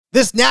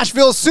This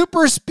Nashville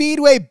Super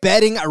Speedway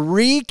betting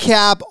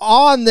recap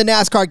on the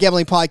NASCAR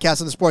Gambling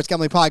Podcast on the Sports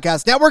Gambling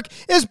Podcast Network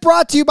is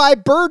brought to you by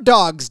Bird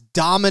Dogs.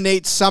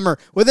 Dominate summer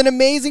with an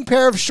amazing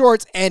pair of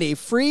shorts and a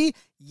free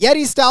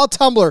Yeti-style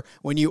tumbler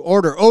when you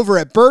order over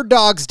at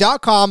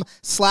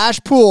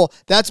birddogs.com/pool.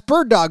 That's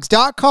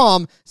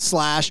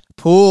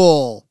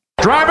birddogs.com/pool.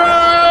 Driver,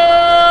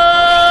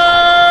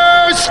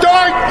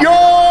 start your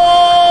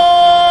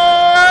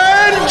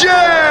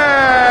engine!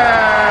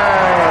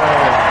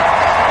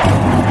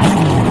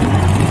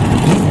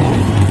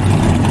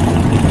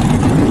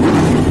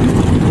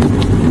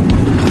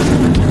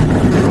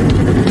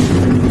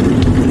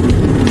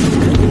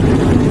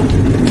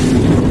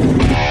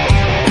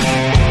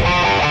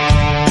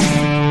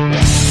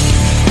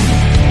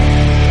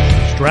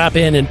 Strap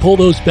in and pull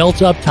those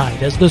belts up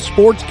tight as the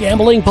Sports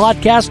Gambling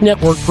Podcast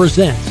Network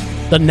presents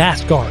the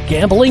NASCAR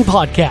Gambling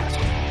Podcast.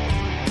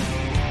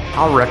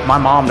 I'll wreck my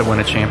mom to win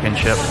a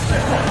championship.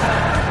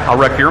 I'll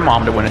wreck your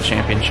mom to win a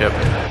championship.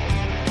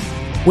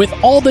 With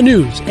all the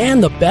news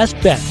and the best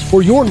bets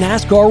for your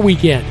NASCAR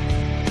weekend.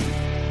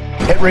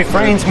 It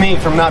refrains me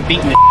from not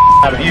beating the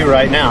out of you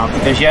right now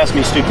because you ask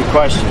me stupid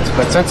questions.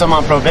 But since I'm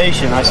on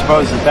probation, I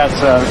suppose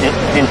that's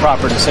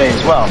improper to say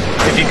as well.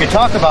 If you could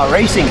talk about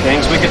racing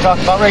things, we could talk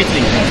about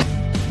racing things.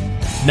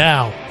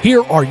 Now,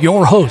 here are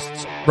your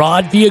hosts,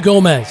 Rod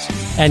Villagomez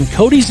and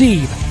Cody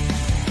Zeeb.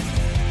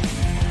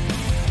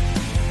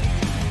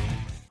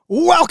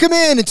 Welcome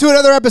in to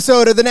another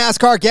episode of the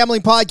NASCAR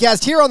Gambling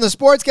Podcast here on the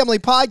Sports Gambling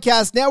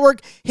Podcast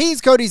Network.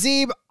 He's Cody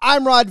Zeeb.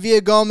 I'm Rod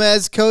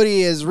Villagomez.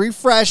 Cody is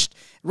refreshed,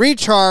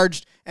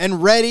 recharged,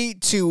 and ready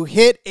to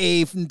hit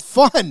a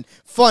fun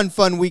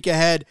week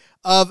ahead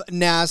of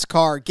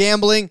NASCAR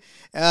gambling.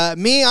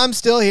 I'm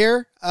still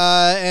here,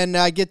 and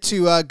I get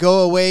to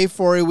go away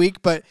for a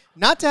week, but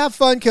not to have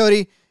fun,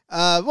 Cody.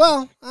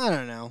 Well, I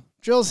don't know.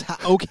 Drill's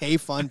okay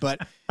fun, but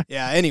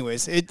yeah,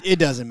 anyways, it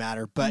doesn't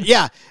matter. But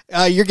yeah,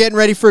 you're getting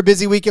ready for a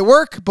busy week at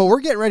work, but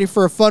we're getting ready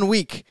for a fun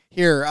week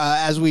here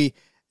as we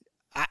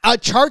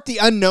chart the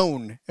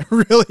unknown,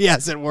 really,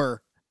 as it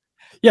were.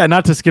 Yeah,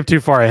 not to skip too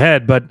far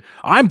ahead, but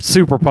I'm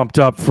super pumped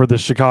up for the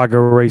Chicago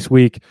race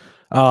week.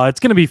 It's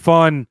going to be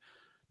fun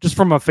just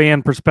from a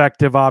fan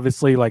perspective,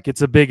 obviously. Like,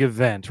 it's a big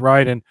event,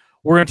 right? And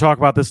we're going to talk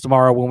about this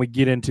tomorrow when we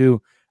get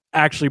into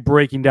actually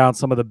breaking down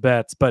some of the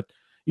bets. But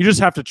you just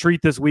have to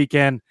treat this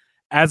weekend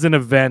as an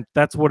event.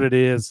 That's what it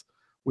is.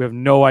 We have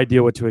no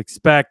idea what to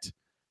expect.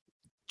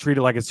 Treat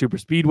it like a super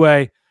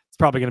speedway. It's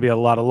probably going to be a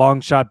lot of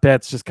long shot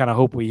bets. Just kind of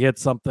hope we hit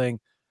something.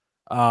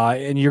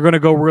 And you're going to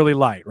go really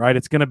light, right?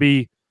 It's going to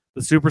be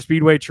the super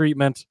speedway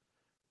treatment.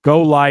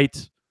 Go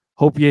light,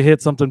 hope you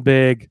hit something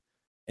big,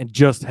 and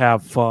just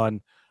have fun.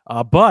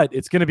 But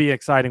it's going to be an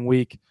exciting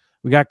week.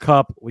 We got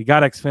Cup, we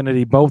got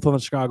Xfinity, both on the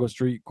Chicago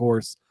Street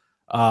Course.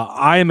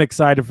 I am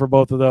excited for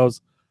both of those.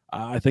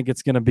 I think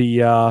it's going to be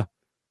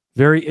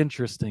very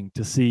interesting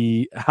to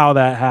see how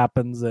that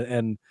happens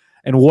and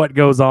what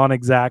goes on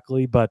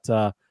exactly. But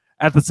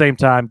at the same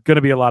time, going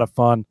to be a lot of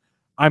fun.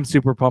 I'm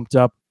super pumped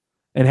up.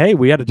 And hey,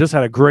 we just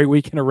had a great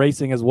weekend of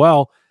racing as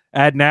well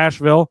at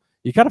Nashville.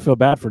 You kind of feel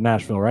bad for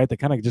Nashville, right? They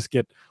kind of just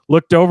get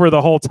looked over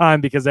the whole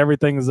time because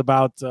everything is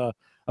about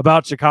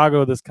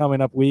Chicago this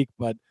coming up week.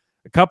 But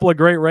a couple of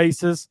great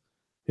races,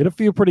 hit a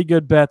few pretty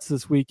good bets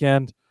this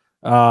weekend.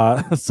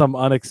 Some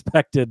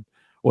unexpected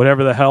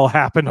whatever the hell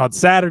happened on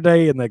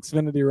Saturday in the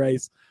Xfinity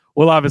race.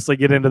 We'll obviously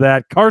get into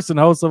that. Carson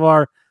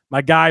Hocevar,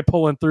 my guy,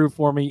 pulling through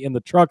for me in the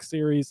Truck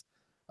Series.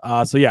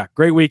 So yeah,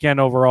 great weekend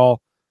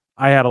overall.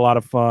 I had a lot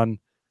of fun.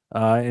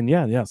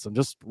 And some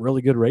just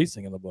really good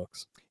racing in the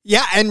books.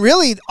 Yeah, and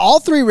really, all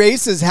three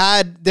races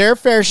had their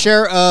fair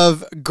share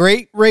of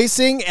great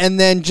racing and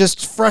then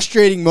just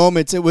frustrating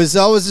moments. It was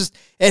always just,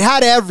 it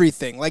had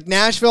everything. Like,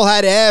 Nashville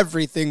had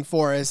everything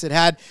for us. It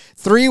had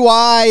three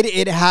wide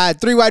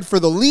for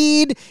the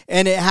lead,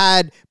 and it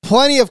had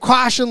plenty of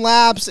caution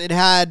laps. It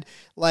had,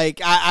 like,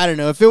 I don't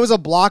know, if it was a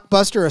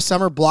blockbuster, a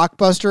summer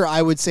blockbuster,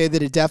 I would say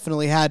that it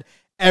definitely had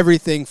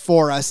everything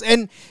for us.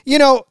 And, you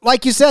know,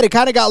 like you said, it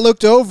kind of got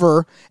looked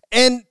over,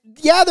 and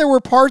yeah, there were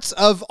parts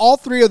of all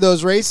three of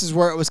those races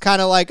where it was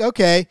kind of like,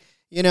 okay,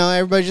 you know,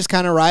 everybody just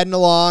kind of riding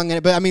along.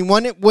 But I mean,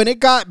 when it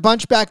got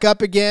bunched back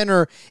up again,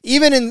 or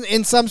even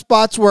in some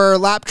spots where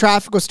lap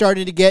traffic was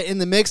starting to get in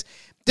the mix,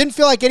 didn't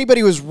feel like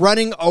anybody was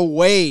running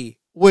away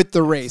with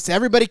the race.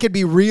 Everybody could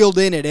be reeled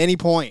in at any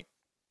point.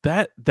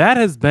 That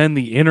has been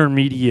the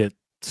intermediate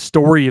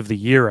story of the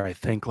year, I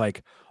think.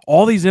 Like,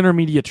 all these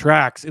intermediate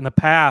tracks in the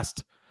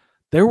past,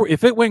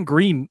 if it went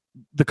green,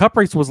 the Cup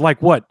race was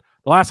like what?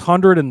 The last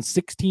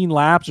 116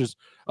 laps, is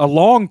a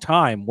long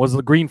time, was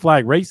the green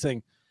flag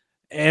racing.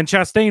 And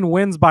Chastain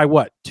wins by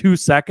what? 2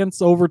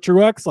 seconds over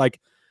Truex? Like,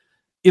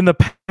 in the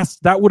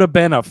past, that would have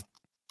been a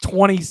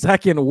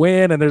 20-second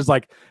win, and there's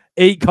like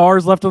 8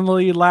 cars left on the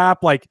lead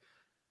lap. Like,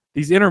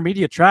 these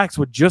intermediate tracks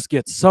would just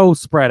get so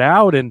spread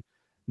out, and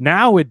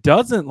now it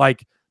doesn't.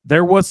 Like,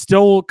 there was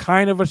still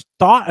kind of a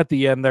thought at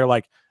the end there,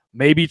 like,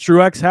 maybe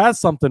Truex has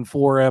something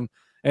for him.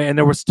 And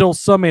there was still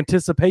some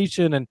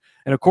anticipation, and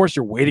of course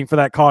you're waiting for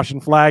that caution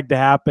flag to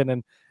happen,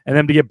 and and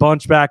them to get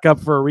bunched back up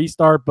for a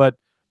restart. But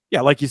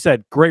yeah, like you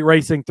said, great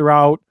racing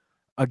throughout.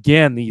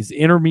 Again, these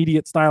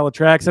intermediate style of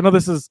tracks. I know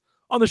this is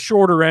on the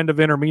shorter end of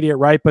intermediate,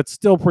 right? But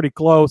still pretty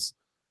close.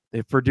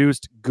 They've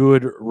produced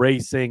good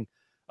racing.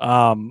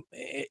 And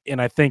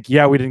I think,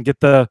 yeah, we didn't get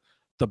the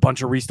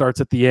bunch of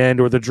restarts at the end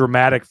or the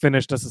dramatic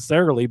finish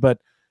necessarily, but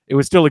it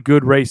was still a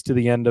good race to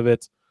the end of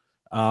it.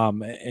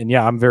 And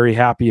yeah, I'm very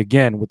happy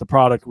again with the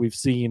product we've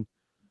seen.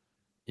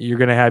 You're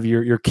going to have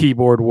your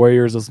keyboard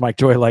warriors, as Mike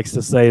Joy likes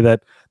to say,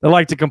 that they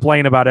like to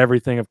complain about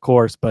everything, of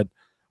course, but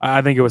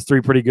I think it was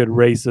 3 pretty good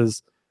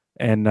races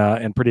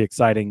and pretty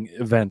exciting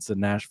events in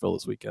Nashville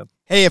this weekend.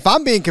 Hey, if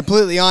I'm being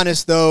completely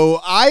honest, though,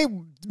 I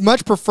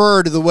much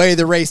preferred the way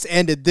the race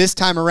ended this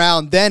time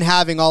around than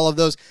having all of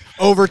those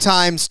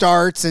overtime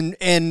starts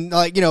and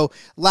like,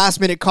 last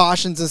minute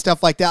cautions and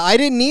stuff like that. I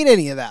didn't need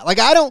any of that. Like,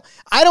 I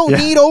don't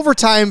need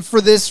overtime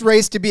for this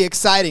race to be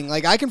exciting.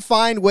 Like, I can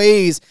find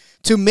ways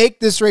to make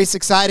this race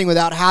exciting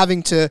without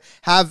having to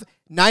have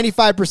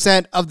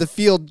 95% of the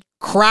field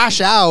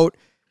crash out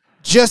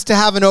just to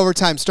have an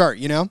overtime start,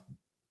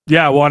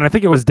 Yeah, well, and I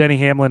think it was Denny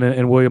Hamlin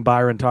and William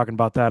Byron talking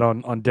about that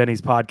on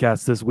Denny's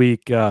podcast this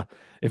week.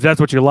 If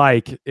that's what you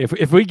like,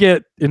 if we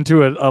get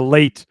into a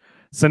late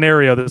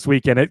scenario this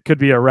weekend, it could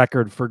be a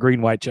record for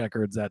green-white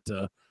checkers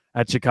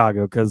at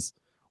Chicago, because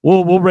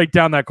we'll break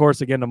down that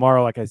course again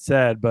tomorrow, like I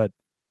said, but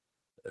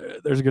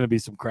there's going to be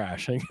some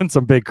crashing and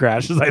some big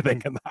crashes, I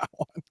think, in that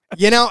one.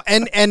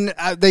 And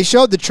they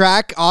showed the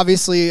track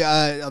obviously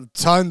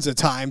tons of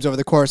times over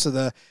the course of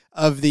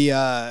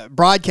the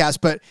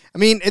broadcast, but I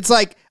mean, it's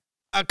like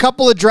a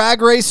couple of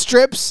drag race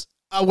strips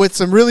with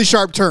some really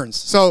sharp turns.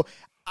 So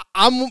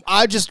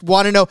I just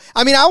want to know.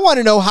 I mean, I want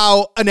to know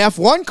how an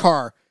F1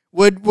 car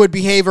would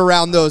behave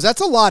around those.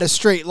 That's a lot of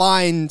straight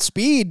line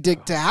speed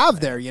to have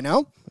there.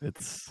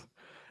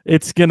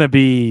 It's gonna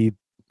be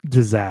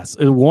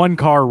disaster. One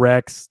car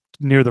wrecks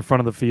near the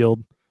front of the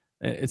field,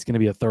 it's gonna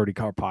be a 30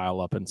 car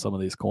pile up in some of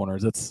these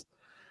corners.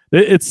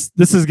 This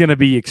is gonna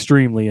be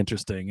extremely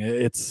interesting.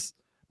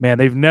 Man,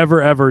 they've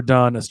never ever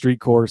done a street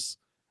course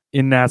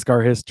in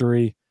NASCAR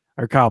history.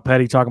 Or Kyle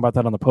Petty talking about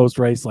that on the post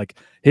race. Like,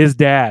 his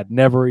dad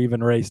never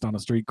even raced on a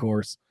street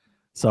course.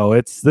 So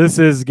this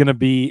is going to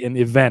be an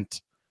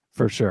event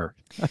for sure.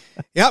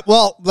 Yep.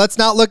 Well, let's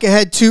not look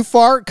ahead too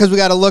far because we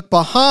got to look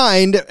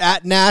behind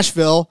at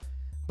Nashville.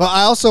 But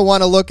I also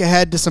want to look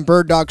ahead to some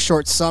Bird Dog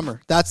Shorts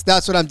summer. That's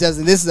what I'm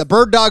designating. This is a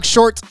Bird Dog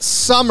Shorts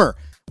summer.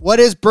 What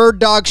is Bird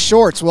Dog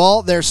Shorts?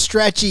 Well, they're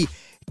stretchy,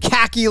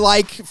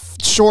 khaki-like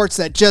shorts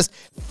that just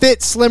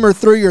fit slimmer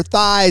through your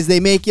thighs. They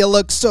make you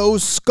look so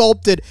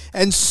sculpted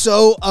and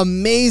so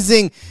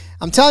amazing.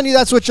 I'm telling you,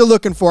 that's what you're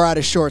looking for out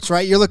of shorts,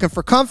 right? You're looking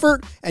for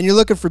comfort, and you're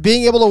looking for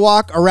being able to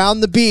walk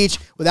around the beach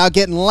without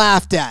getting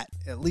laughed at.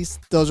 At least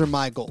those are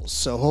my goals.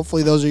 So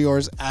hopefully those are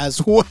yours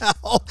as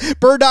well.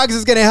 Bird Dogs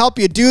is going to help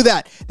you do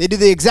that. They do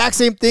the exact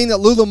same thing that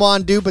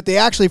Lululemon do, but they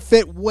actually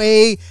fit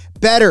way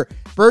better.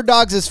 Bird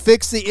Dogs has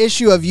fixed the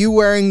issue of you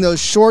wearing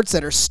those shorts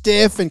that are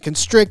stiff and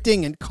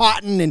constricting and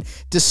cotton and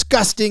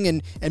disgusting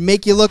and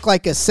make you look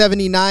like a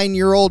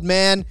 79-year-old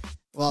man.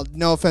 Well,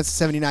 no offense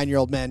to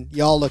 79-year-old men.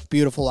 Y'all look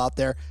beautiful out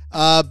there.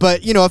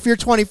 But, if you're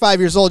 25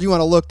 years old, you want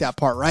to look that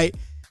part, right?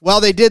 Well,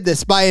 they did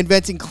this by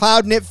inventing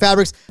cloud knit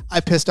fabrics.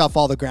 I pissed off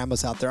all the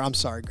grandmas out there. I'm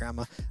sorry,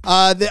 Grandma.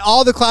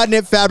 All the cloud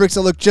knit fabrics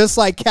that look just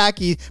like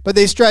khaki, but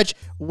they stretch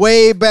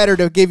way better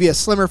to give you a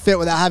slimmer fit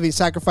without having to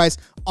sacrifice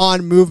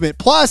on movement.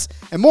 Plus,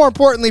 and more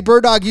importantly,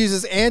 Bird Dog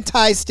uses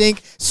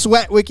anti-stink,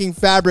 sweat-wicking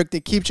fabric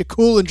that keeps you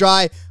cool and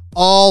dry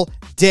all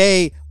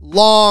day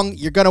long.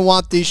 You're going to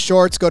want these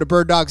shorts. Go to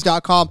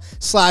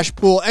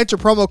birddogs.com/pool. Enter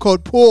promo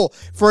code POOL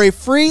for a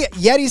free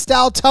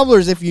Yeti-style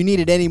tumblers if you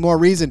needed any more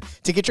reason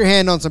to get your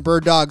hand on some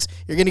Bird Dogs.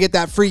 You're going to get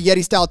that free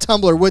Yeti-style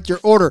tumbler with your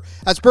order.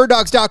 That's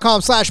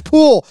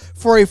birddogs.com/pool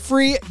for a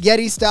free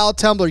Yeti-style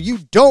tumbler. You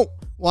don't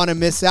want to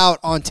miss out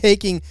on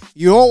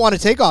you don't want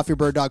to take off your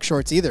Bird Dog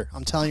shorts either.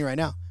 I'm telling you right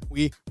now.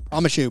 We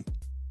promise you.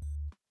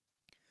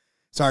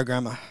 Sorry,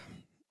 Grandma.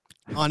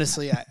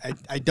 Honestly,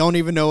 I don't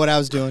even know what I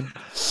was doing.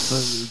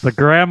 The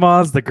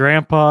grandmas, the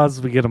grandpas,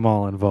 we get them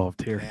all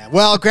involved here. Yeah.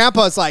 Well,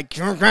 Grandpa's like,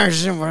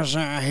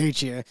 I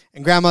hate you.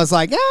 And Grandma's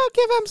like, oh,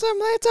 give him some.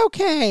 It's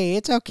okay.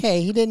 It's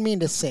okay. He didn't mean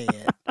to say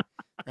it.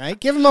 Right?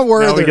 Give him a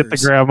word. Now we get the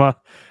grandma.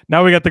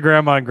 Now we got the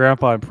grandma and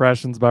grandpa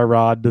impressions by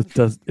Rod. It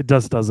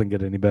just doesn't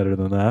get any better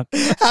than that.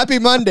 Happy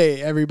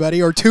Monday,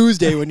 everybody, or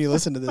Tuesday when you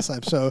listen to this.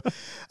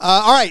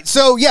 All right.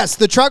 So yes,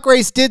 the truck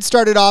race did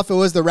start it off. It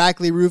was the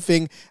Rackley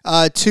Roofing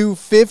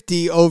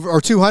 250 or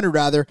 200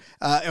 rather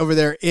over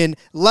there in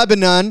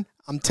Lebanon.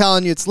 I'm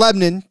telling you, it's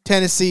Lebanon,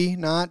 Tennessee,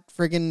 not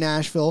friggin'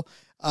 Nashville.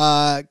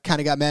 Kind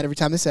of got mad every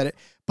time they said it.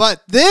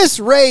 But this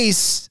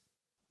race,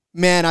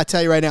 man, I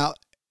tell you right now,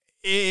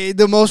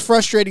 the most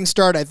frustrating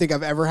start I think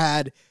I've ever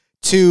had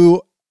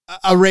to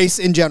a race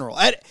in general.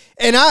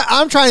 And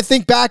I'm trying to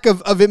think back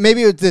of it.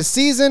 Maybe it was this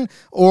season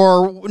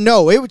or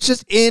no, it was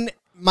just in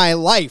my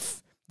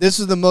life. This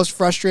was the most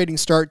frustrating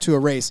start to a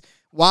race.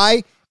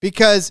 Why?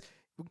 Because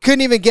we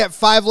couldn't even get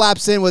 5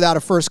 laps in without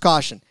a first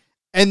caution.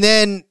 And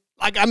then,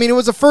 it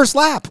was a first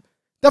lap.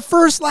 The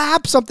first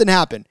lap, something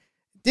happened.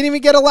 Didn't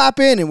even get a lap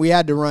in, and we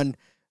had to run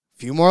a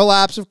few more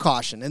laps of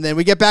caution. And then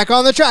we get back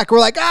on the track. We're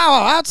like,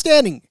 oh,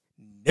 outstanding.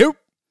 Nope.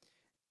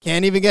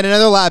 Can't even get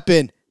another lap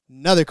in.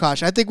 Another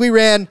caution. I think we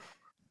ran,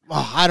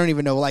 I don't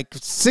even know, like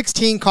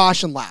 16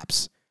 caution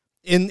laps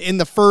in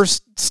the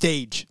first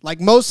stage.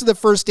 Like most of the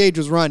first stage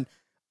was run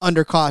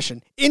under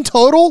caution. In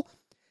total,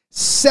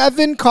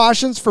 7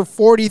 cautions for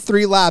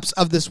 43 laps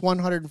of this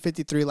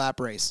 153 lap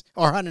race,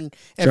 or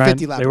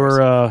 150 lap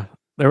race.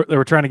 They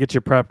were trying to get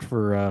you prepped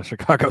for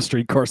Chicago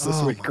Street Course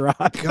this week,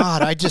 Rod.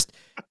 God,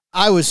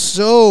 I was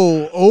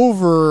so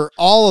over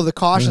all of the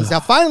cautions. Now,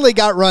 finally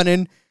got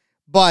running,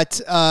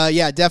 but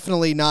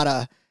definitely not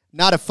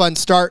a fun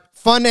start.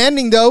 Fun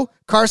ending, though.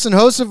 Carson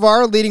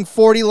Hocevar leading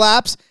 40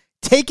 laps,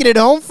 taking it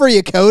home for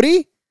you,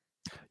 Cody.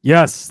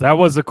 Yes, that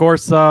was, of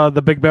course,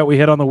 the big bet we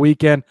hit on the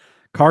weekend.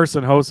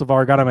 Carson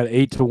Hocevar got him at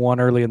 8-1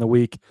 early in the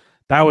week.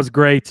 That was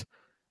great.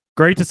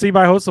 Great to see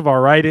by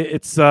Hocevar, right?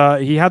 It's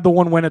he had the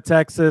one win at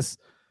Texas,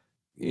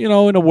 in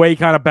a way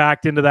kind of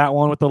backed into that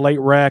one with the late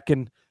wreck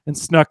and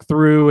snuck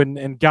through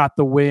and got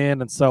the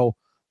win. And so,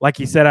 like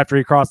he said after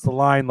he crossed the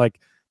line, like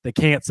they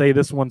can't say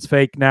this one's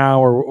fake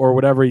now or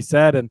whatever he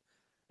said. And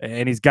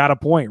he's got a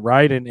point,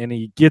 right? And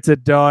he gets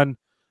it done.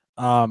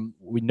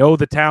 We know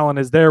the talent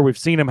is there. We've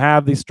seen him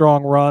have these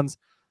strong runs.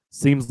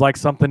 Seems like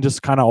something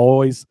just kind of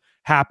always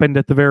happened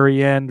at the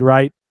very end,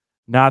 right?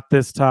 Not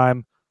this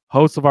time.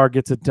 Hocevar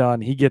gets it done.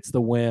 He gets the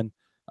win.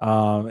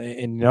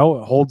 It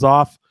holds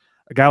off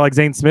a guy like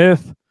Zane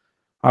Smith.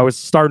 I was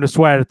starting to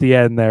sweat at the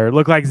end there. It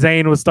looked like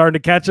Zane was starting to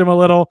catch him a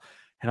little.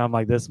 And I'm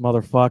like, this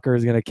motherfucker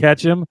is going to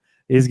catch him.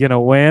 He's going to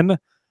win.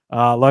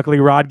 Luckily,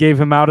 Rod gave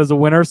him out as a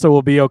winner, so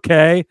we'll be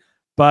okay.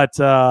 But,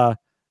 man,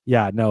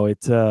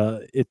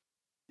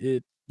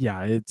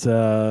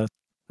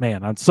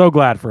 I'm so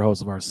glad for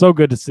Hocevar. So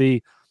good to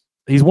see.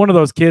 He's one of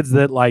those kids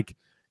that, like,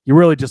 you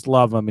really just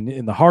love him.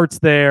 And the heart's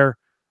there.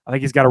 I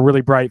think he's got a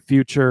really bright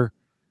future.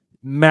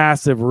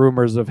 Massive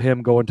rumors of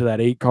him going to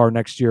that 8 car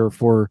next year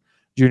for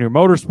Junior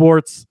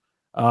Motorsports.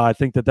 I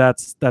think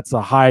that's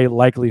a high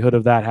likelihood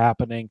of that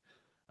happening,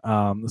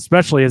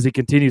 especially as he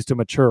continues to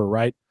mature,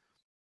 right?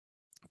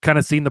 Kind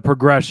of seen the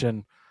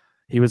progression.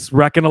 He was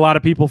wrecking a lot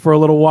of people for a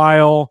little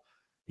while.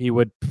 He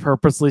would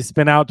purposely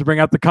spin out to bring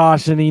out the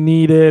caution he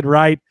needed,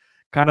 right?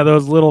 Kind of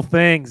those little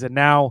things. And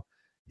now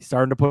he's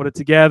starting to put it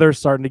together,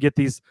 starting to get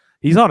these.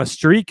 He's on a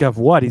streak of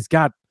what? He's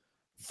got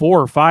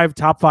 4 or 5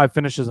 top 5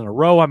 finishes in a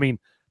row. I mean,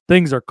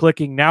 things are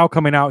clicking now,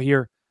 coming out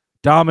here,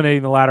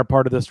 dominating the latter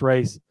part of this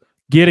race,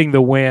 getting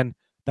the win.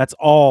 That's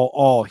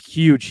all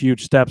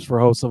huge steps for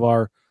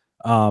Hocevar.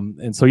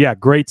 And so, yeah,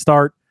 great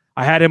start.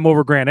 I had him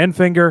over Grant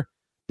Enfinger.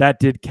 That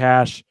did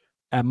cash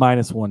at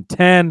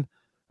 -110.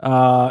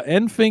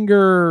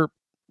 Enfinger,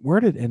 where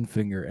did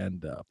Enfinger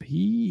end up?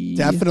 He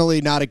definitely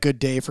not a good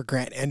day for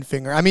Grant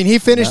Enfinger. I mean, he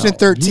finished in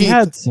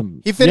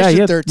 13th. He finished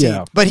in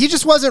 13th, but he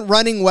just wasn't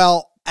running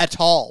well at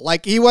all.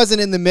 Like, he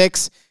wasn't in the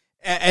mix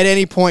at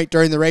any point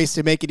during the race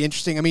to make it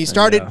interesting. I mean, he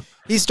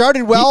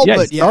started well,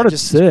 but he started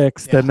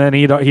 6th, and then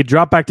he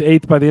dropped back to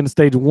 8th by the end of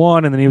stage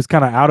 1, and then he was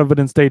kind of out of it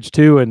in stage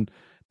 2, and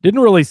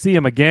didn't really see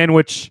him again,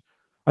 which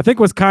I think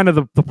was kind of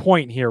the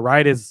point here,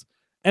 right? Is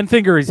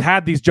Enfinger, he's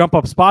had these jump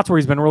up spots where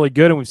he's been really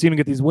good, and we've seen him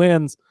get these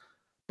wins,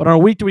 but on a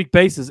week-to-week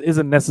basis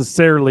isn't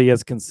necessarily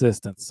as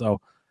consistent. So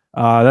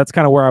that's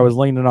kind of where I was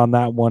leaning on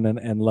that one,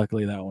 and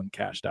luckily that one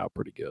cashed out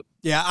pretty good.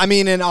 Yeah, I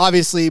mean, and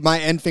obviously my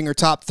Enfinger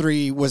top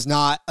 3 was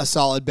not a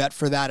solid bet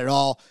for that at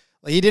all.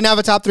 He didn't have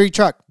a top 3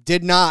 truck.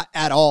 Did not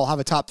at all have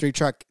a top 3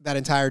 truck that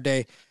entire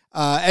day.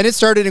 And it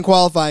started in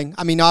qualifying.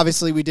 I mean,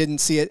 obviously we didn't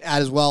see it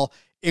as well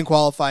in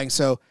qualifying,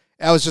 so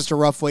that was just a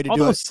rough way to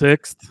do it.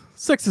 6th.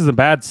 6th is a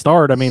bad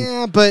start. I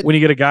mean, but when you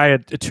get a guy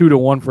at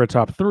 2-1 for a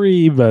top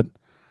 3, but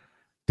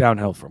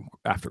downhill from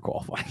after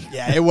qualifying.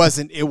 Yeah, it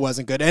wasn't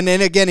good. And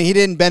then again, he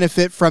didn't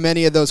benefit from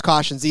any of those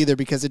cautions either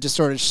because it just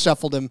sort of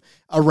shuffled him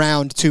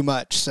around too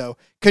much. So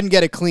couldn't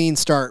get a clean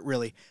start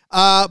really.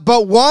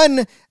 But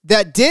one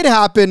that did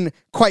happen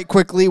quite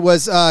quickly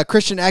was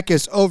Christian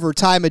Eckes over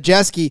Ty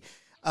Majeski.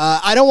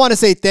 I don't want to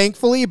say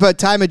thankfully, but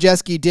Ty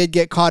Majeski did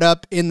get caught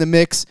up in the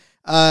mix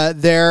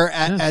there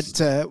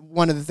at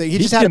one of the things. He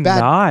just had a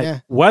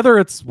bad, whether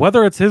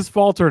it's his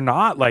fault or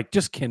not, like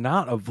just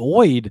cannot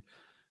avoid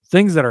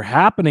things that are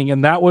happening.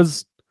 And that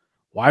was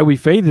why we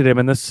faded him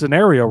in this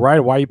scenario, right?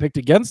 Why you picked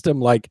against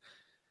him. Like,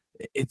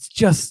 it's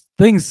just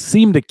things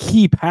seem to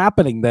keep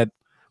happening that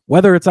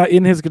whether it's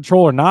in his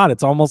control or not,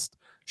 it's almost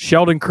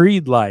Sheldon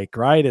Creed like,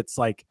 right? It's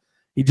like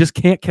he just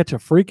can't catch a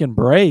freaking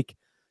break,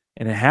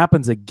 and it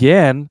happens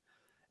again.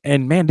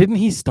 And man, didn't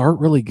he start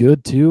really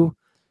good too?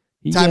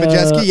 Ty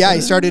Majeski, he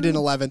started in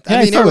 11th. Yeah, I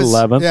mean, he started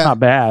 11th, not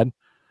bad.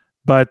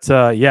 But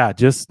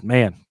just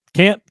man,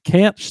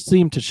 can't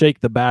seem to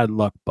shake the bad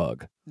luck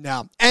bug.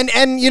 No, and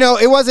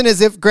it wasn't as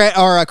if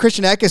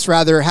Christian Eckes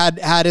rather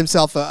had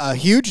himself a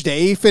huge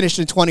day. He finished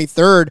in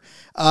 23rd,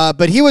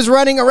 but he was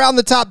running around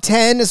the top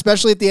 10,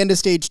 especially at the end of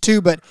stage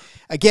 2. But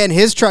again,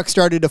 his truck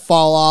started to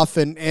fall off,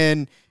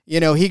 and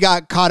he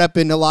got caught up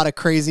in a lot of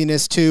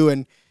craziness too.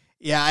 And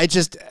yeah, I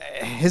just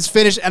his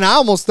finish, and I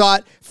almost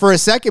thought for a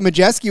second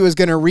Majeski was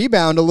going to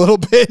rebound a little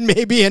bit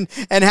maybe and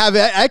have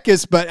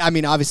Eckes, but I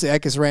mean obviously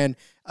Eckes ran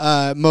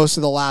most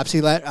of the laps.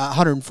 He let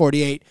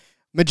 148.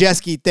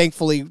 Majeski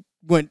thankfully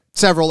went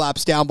several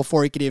laps down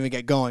before he could even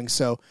get going.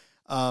 So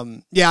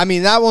yeah, I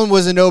mean that one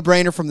was a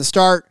no-brainer from the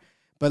start.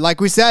 But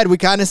like we said, we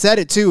kind of said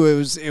it too.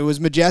 It was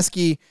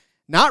Majeski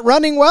not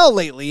running well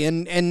lately,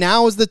 and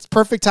now is the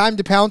perfect time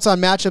to pounce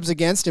on matchups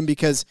against him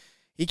because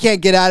he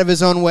can't get out of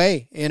his own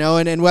way, you know,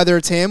 and whether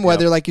it's him,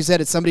 whether, like you said,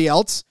 it's somebody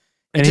else,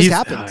 it just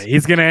happens.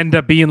 He's going to end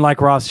up being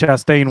like Ross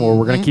Chastain, where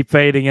we're going to keep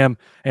fading him.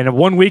 And in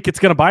 1 week, it's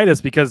going to bite us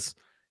because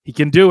he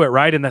can do it,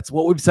 right? And that's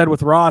what we've said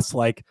with Ross.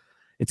 Like,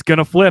 it's going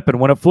to flip. And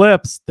when it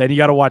flips, then you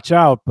got to watch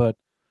out. But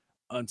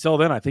until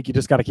then, I think you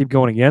just got to keep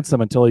going against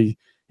him until he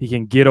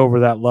can get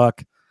over that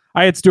luck.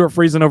 I had Stuart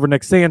Friesen over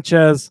Nick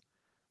Sanchez.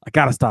 I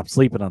got to stop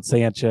sleeping on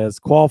Sanchez.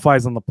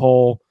 Qualifies on the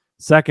pole,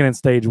 second in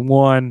stage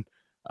 1.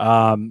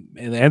 And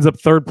ends up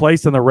third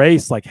place in the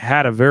race, like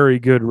had a very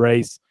good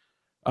race.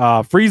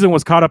 Friesen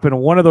was caught up in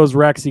one of those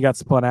wrecks. He got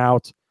spun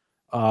out.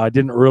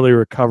 Didn't really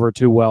recover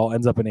too well.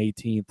 Ends up in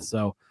 18th.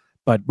 So,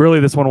 but really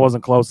this one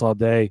wasn't close all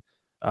day.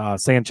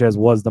 Sanchez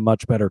was the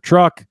much better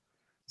truck.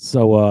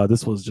 So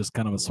this was just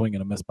kind of a swing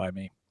and a miss by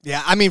me.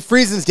 Yeah, I mean,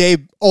 Friesen's day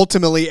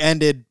ultimately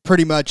ended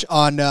pretty much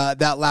on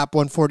that lap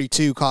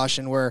 142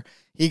 caution where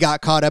he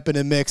got caught up in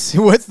a mix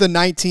with the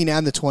 19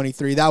 and the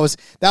 23. That was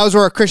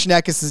where Christian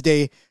Eckes'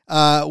 day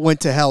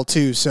went to hell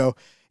too. So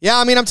yeah,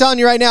 I mean, I'm telling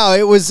you right now,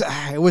 it was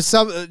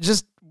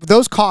just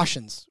those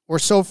cautions were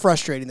so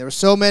frustrating. There were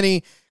so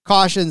many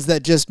cautions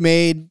that just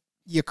made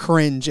you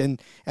cringe, and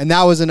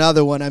that was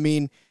another one. I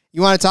mean,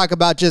 you want to talk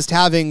about just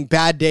having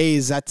bad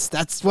days.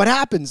 That's what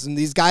happens, and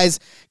these guys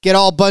get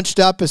all bunched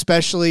up,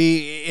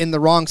 especially in the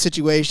wrong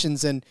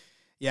situations. And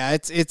yeah,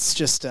 it's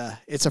just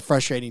it's a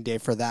frustrating day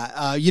for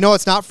that. You know,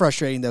 it's not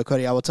frustrating though,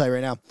 Cody. I will tell you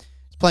right now,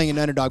 it's playing in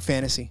Underdog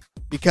Fantasy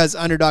because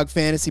Underdog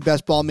Fantasy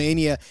Best Ball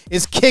Mania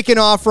is kicking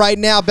off right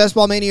now. Best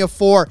Ball Mania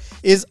 4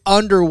 is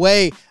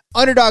underway.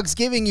 Underdog's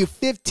giving you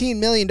 $15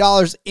 million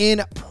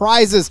in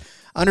prizes.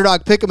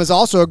 Underdog Pick'em is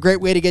also a great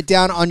way to get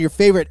down on your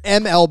favorite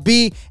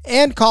MLB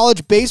and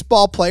college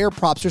baseball player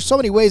props. There's so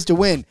many ways to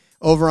win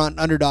over on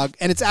Underdog,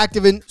 and it's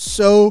active in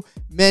so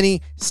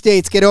many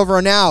states. Get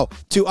over now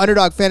to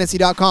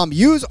UnderdogFantasy.com.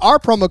 Use our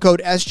promo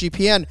code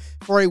SGPN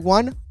for a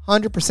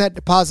 100%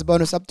 deposit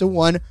bonus up to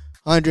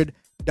 $100.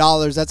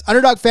 That's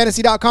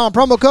UnderdogFantasy.com,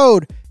 promo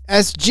code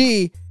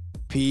SGPN.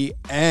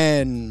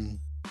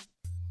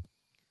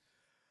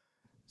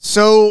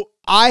 So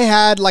I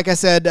had, like I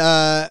said,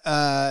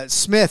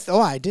 Smith. Oh,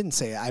 I didn't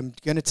say it. I'm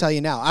going to tell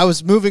you now. I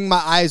was moving my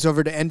eyes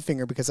over to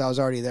Enfinger because I was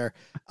already there.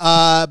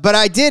 But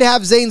I did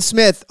have Zane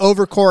Smith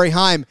over Corey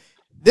Heim.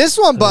 This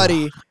one,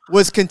 buddy,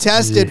 was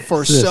contested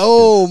for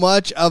so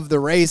much of the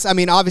race. I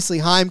mean, obviously,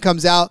 Heim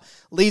comes out,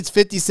 leads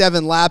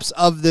 57 laps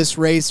of this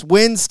race,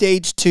 wins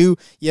stage 2.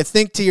 You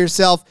think to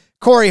yourself,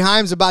 Corey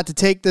Heim's about to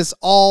take this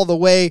all the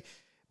way.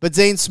 But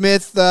Zane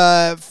Smith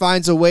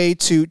finds a way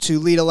to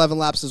lead 11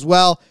 laps as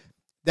well.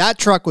 That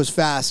truck was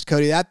fast,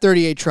 Cody. That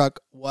 38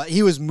 truck,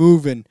 he was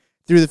moving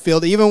through the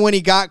field. Even when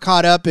he got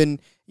caught up in,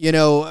 you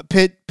know,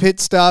 pit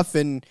stuff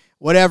and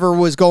whatever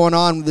was going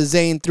on with the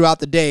Zane throughout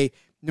the day,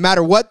 no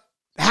matter what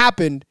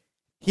happened,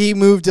 he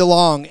moved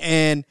along.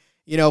 And,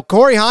 you know,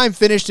 Corey Heim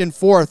finished in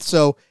 4th.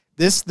 So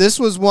this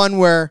was one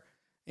where,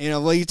 you know,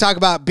 well, you talk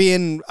about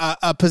being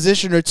a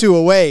position or two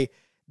away.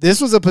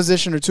 This was a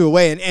position or two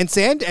away.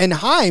 And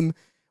Heim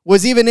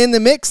was even in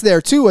the mix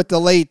there too at the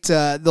late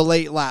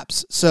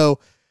laps. So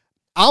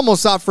I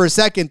almost thought for a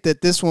second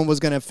that this one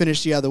was going to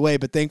finish the other way,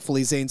 but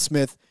thankfully Zane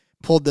Smith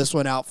pulled this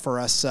one out for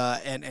us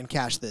and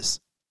cashed this.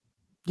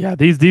 Yeah,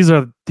 these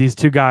are these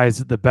two guys,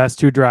 the best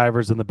two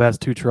drivers and the best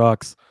two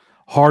trucks.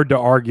 Hard to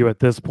argue at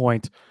this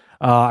point.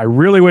 I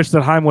really wish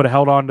that Heim would have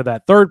held on to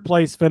that 3rd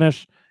place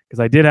finish because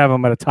I did have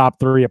him at a top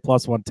 3 at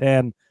plus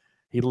 110.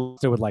 He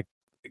looked it with like,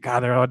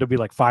 God, there had to be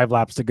like 5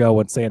 laps to go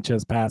when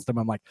Sanchez passed him.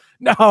 I'm like,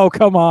 no,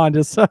 come on.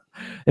 Just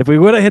if we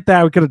would have hit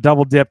that, we could have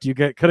double dipped. You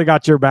could have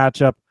got your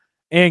matchup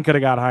and could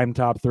have got Heim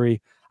top 3.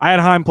 I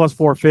had Heim plus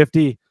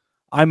 450.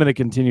 I'm going to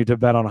continue to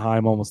bet on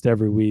Heim almost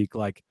every week.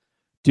 Like,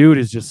 dude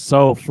is just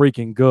so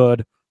freaking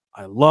good.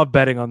 I love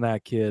betting on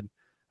that kid.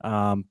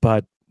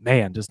 But,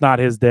 man, just not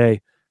his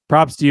day.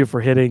 Props to you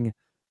for hitting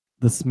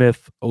the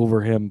Smith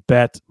over him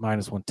bet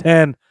minus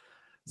 110.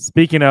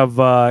 Speaking of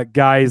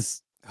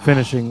guys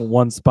finishing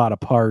one spot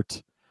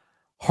apart,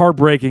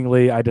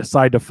 heartbreakingly, I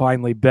decide to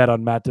finally bet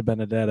on Matt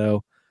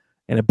DiBenedetto,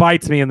 and it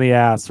bites me in the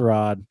ass,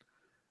 Rod.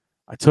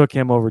 I took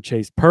him over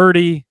Chase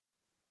Purdy.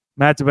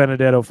 Matt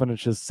DiBenedetto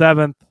finishes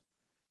 7th.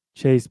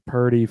 Chase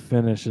Purdy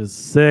finishes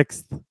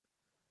 6th.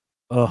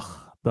 Ugh,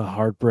 the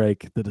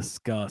heartbreak, the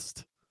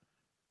disgust.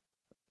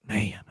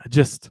 Man,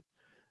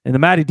 and the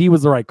Matty D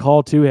was the right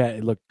call too.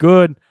 It looked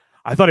good.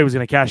 I thought he was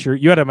going to cash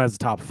you had him as a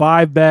top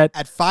 5 bet.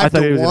 At 5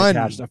 to 1.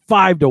 Cash a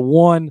 5 to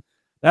 1.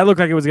 That looked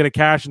like it was going to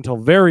cash until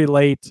very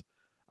late.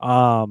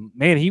 Man,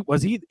 he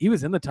was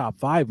in the top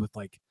 5 with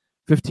like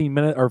 15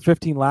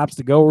 laps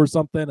to go or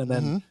something, and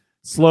then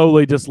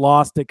slowly just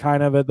lost it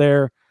kind of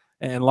there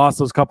and lost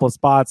those couple of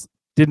spots.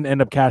 Didn't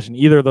end up cashing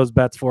either of those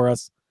bets for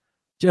us.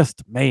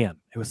 Just, man,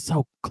 it was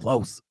so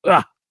close.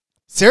 Ugh.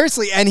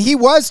 Seriously, and he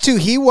was too.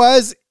 He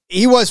was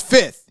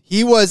fifth.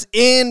 He was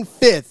in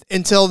fifth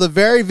until the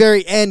very,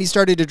 very end. He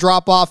started to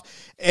drop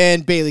off,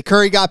 and Bailey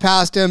Curry got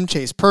past him.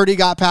 Chase Purdy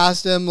got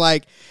past him.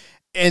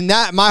 And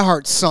that, my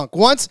heart sunk.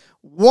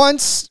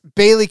 Once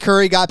Bailey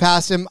Curry got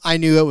past him, I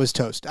knew it was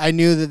toast. I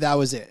knew that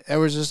was it. There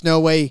was just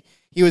no way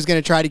he was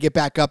going to try to get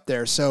back up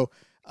there. So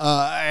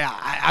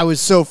I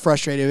was so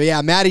frustrated. But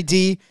yeah, Matty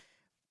D,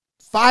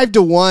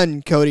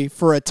 5-1, Cody,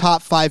 for a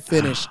top 5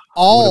 finish.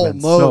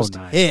 Almost so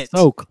nice. hit.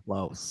 So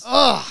close.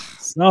 Ugh.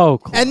 So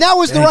close. And that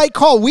was the right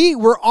call. We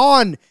were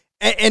on,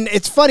 and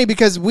it's funny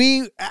because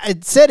I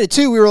said it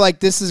too. We were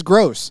like, this is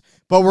gross,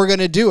 but we're going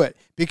to do it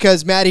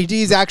because Matty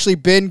D's actually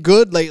been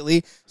good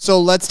lately. So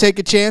let's take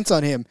a chance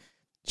on him.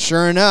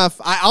 Sure enough,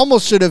 I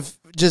almost should have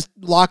just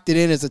locked it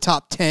in as a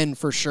top 10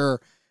 for sure.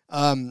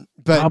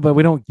 But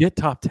we don't get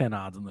top 10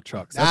 odds in the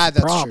trucks. That's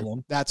the problem.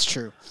 True. That's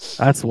true.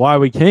 That's why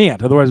we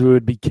can't. Otherwise, we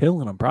would be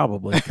killing them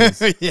probably.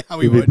 Yeah,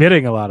 we'd be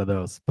bidding a lot of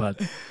those.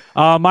 But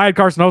I had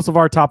Carson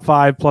Hocevar top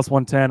 5 plus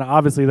 110.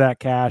 Obviously, that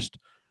cashed.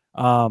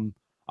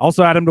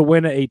 Also had him to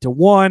win at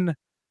 8-1,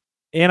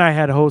 and I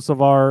had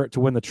Hocevar to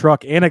win the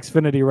truck and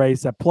Xfinity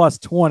race at plus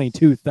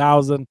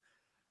 22,000.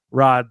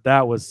 Rod,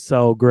 that was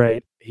so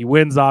great. He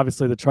wins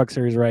obviously the Truck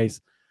Series race.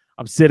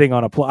 I'm sitting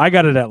on I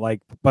got it at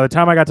by the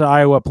time I got to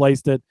Iowa,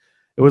 placed it.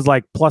 It was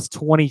like plus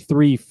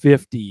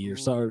 2350 or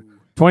so,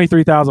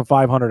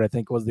 23,500, I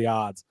think was the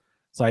odds.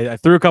 So I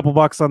threw a couple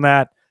bucks on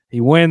that. He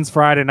wins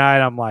Friday night.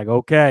 I'm like,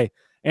 okay.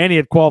 And he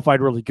had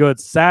qualified really good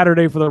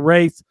Saturday for the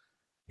race.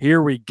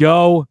 Here we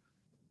go.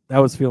 That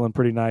was feeling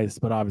pretty nice,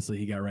 but obviously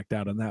he got wrecked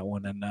out on that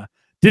one and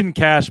didn't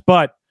cash,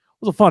 but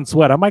it was a fun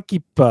sweat. I might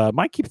keep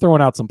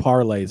throwing out some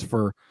parlays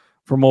for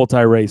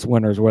multi-race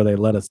winners where they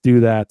let us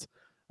do that.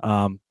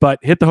 But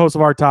hit the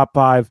Hocevar top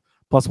 5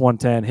 plus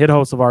 110, hit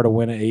Hocevar to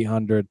win at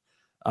 800.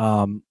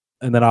 And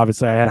then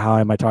obviously I had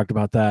Heim. I talked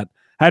about that.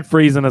 Had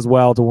Friesen as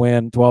well to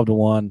win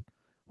 12-1.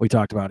 We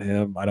talked about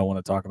him. I don't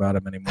want to talk about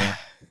him anymore.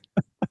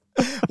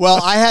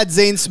 Well, I had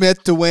Zane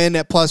Smith to win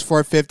at plus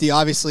 450.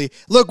 Obviously,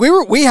 look,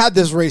 we had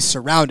this race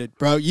surrounded,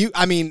 bro.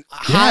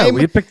 Heim,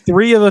 we picked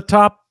three of the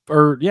top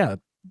 4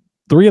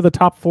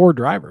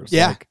 drivers.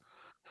 Yeah.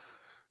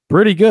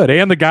 Pretty good.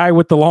 And the guy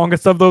with the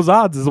longest of those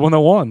odds is the one that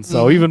won.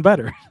 So even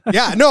better.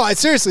 Yeah, no,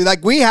 seriously,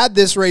 we had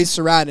this race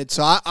surrounded.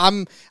 So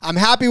I'm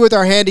happy with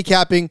our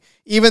handicapping,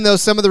 even though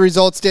some of the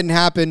results didn't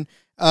happen.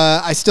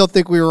 I still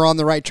think we were on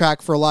the right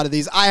track for a lot of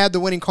these. I had the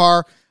winning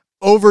car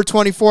over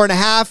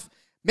 24.5.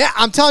 Man,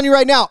 I'm telling you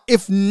right now,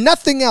 if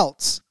nothing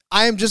else,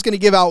 I am just going to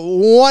give out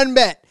one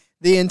bet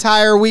the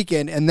entire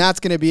weekend, and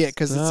that's going to be it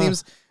because it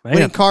seems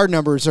winning car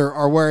numbers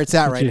are where it's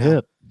at right now.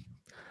 Hit.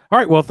 All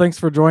right, well, thanks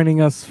for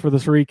joining us for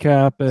this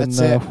recap,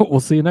 and we'll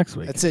see you next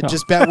week. That's it.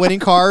 Just bet winning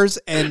cars,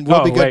 and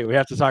we'll be good. Wait, we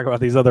have to talk about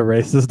these other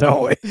races,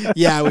 don't we?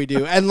 Yeah, we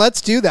do. And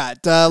let's do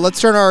that.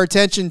 Let's turn our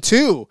attention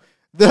to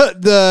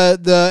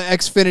the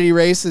Xfinity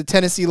race, the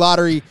Tennessee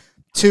Lottery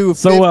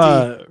 250.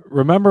 So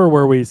remember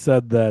where we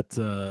said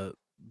that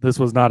this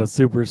was not a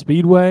super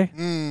speedway?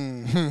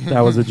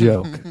 That was a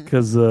joke,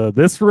 because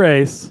this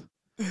race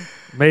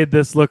made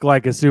this look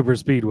like a super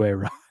speedway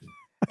ride.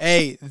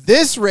 Hey,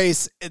 this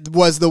race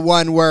was the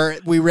one where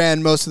we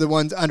ran most of the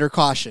ones under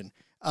caution.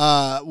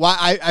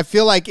 I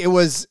feel like it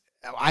was,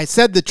 I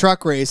said the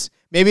truck race.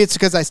 Maybe it's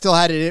because I still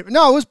had it.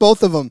 No, it was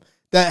both of them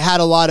that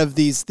had a lot of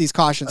these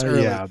cautions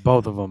early. Yeah,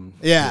 both of them.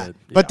 Yeah. Did.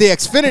 But the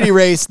Xfinity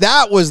race,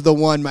 that was the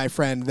one, my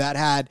friend, that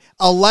had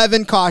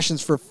 11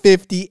 cautions for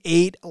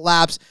 58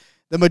 laps.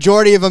 The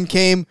majority of them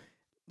came.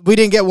 We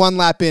didn't get one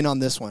lap in on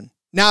this one.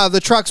 Now, the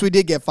trucks, we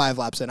did get 5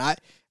 laps in.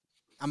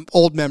 I'm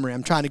old memory.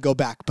 I'm trying to go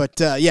back. But,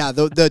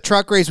 the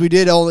truck race,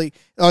 the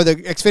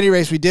Xfinity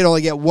race, we did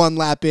only get 1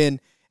 lap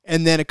in,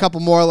 and then a couple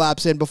more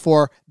laps in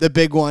before the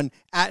big one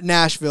at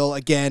Nashville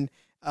again.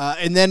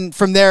 And then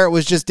from there, it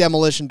was just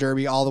demolition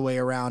derby all the way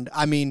around.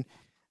 I mean,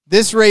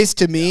 this race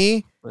to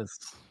me,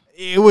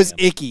 it was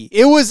icky.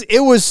 It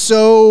was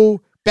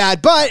so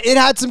bad, but it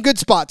had some good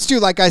spots too.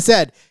 Like I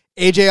said,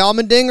 AJ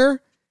Allmendinger,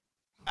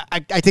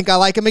 I think I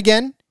like him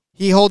again.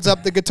 He holds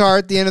up the guitar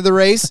at the end of the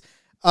race.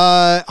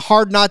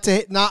 Hard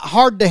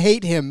to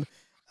hate him,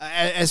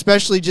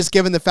 especially just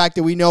given the fact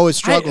that we know his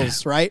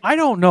struggles, right? I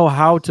don't know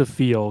how to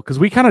feel because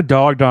we kind of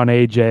dogged on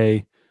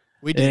AJ.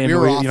 We did. We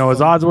were off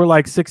his odds were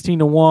like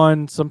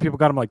 16-1. Some people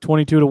got him like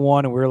 22-1,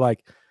 and we were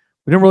like,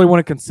 we didn't really want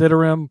to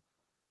consider him.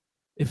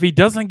 If he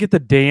doesn't get the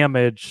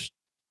damage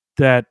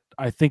that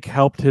I think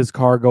helped his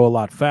car go a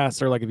lot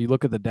faster, like if you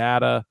look at the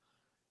data,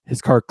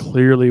 his car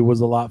clearly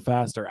was a lot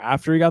faster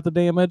after he got the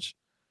damage.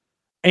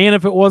 And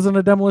if it wasn't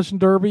a demolition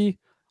derby,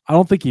 I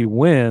don't think he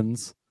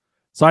wins.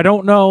 So I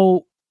don't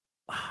know.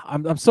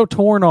 I'm so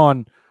torn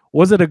on,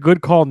 was it a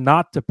good call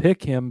not to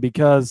pick him?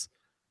 Because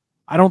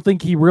I don't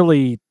think he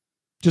really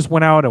just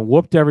went out and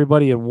whooped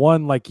everybody and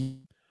won like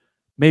he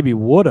maybe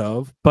would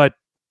have, but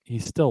he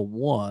still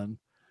won.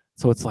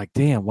 So it's like,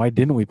 damn, why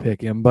didn't we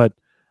pick him? But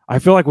I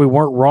feel like we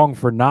weren't wrong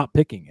for not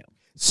picking him.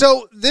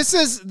 So this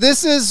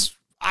is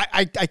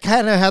I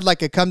kind of had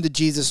like a come to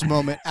Jesus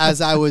moment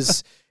as I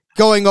was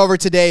going over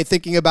today,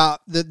 thinking about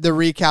the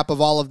recap of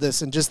all of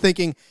this and just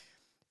thinking,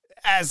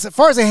 as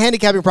far as the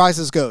handicapping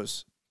process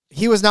goes,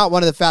 he was not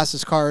one of the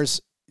fastest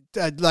cars,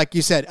 like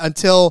you said,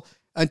 until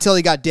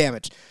he got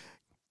damaged.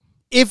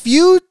 If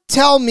you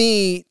tell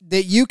me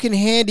that you can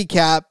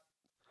handicap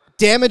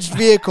damaged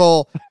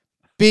vehicle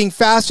being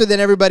faster than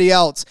everybody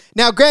else.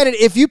 Now, granted,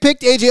 if you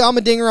picked AJ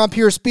Allmendinger on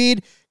pure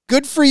speed,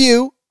 good for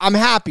you. I'm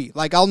happy.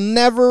 Like,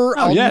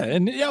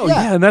 and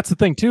that's the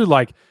thing too.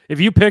 Like, if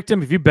you picked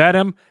him, if you bet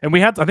him, and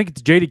I think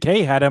it's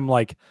JDK had him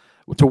like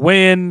to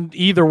win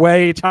either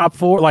way, top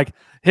 4, like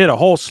hit a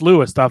whole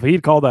slew of stuff.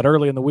 He'd called that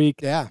early in the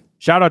week. Yeah.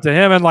 Shout out to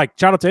him, and like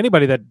shout out to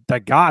anybody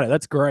that got it.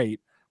 That's great.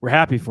 We're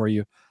happy for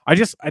you. I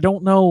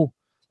don't know.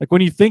 Like,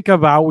 when you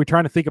we're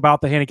trying to think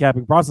about the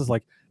handicapping process,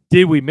 like,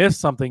 did we miss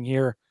something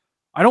here?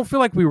 I don't feel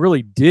like we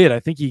really did. I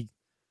think he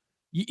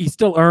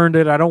still earned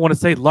it. I don't want to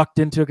say lucked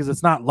into it because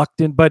it's not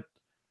lucked in, but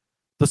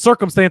the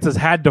circumstances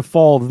had to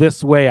fall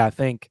this way, I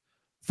think,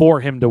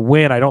 for him to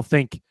win. I don't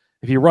think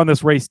if you run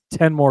this race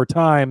 10 more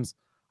times,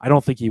 I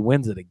don't think he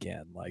wins it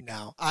again. Like,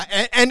 no.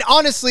 And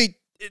honestly,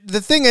 the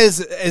thing is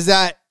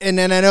that, and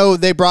then I know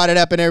they brought it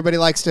up, and everybody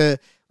likes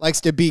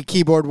to be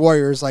keyboard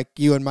warriors like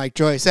you and Mike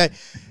Joy said,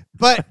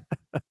 but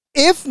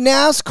if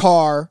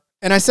NASCAR,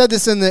 and I said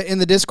this in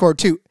the Discord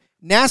too,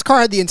 NASCAR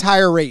had the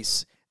entire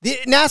race.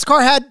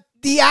 NASCAR had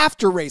the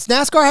after race.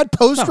 NASCAR had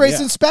post-race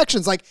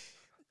inspections. Like,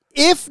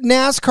 if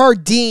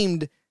NASCAR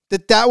deemed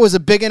that was a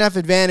big enough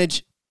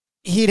advantage,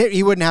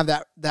 he wouldn't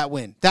have that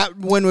win. That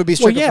win would be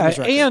stricken from his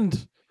record.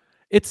 And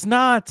it's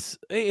not,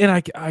 and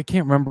I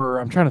can't remember.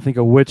 I'm trying to think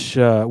of which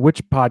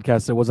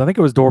podcast it was. I think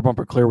it was Door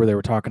Bumper Clear where they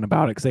were talking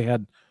about it because they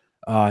had,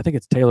 I think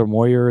it's Taylor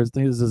Moyer is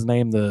his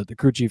name, the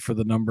crew chief for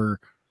the number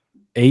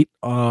 8,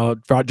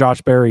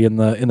 Josh Berry in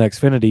the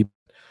Xfinity.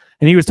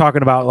 And he was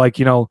talking about, like,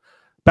 you know,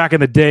 back in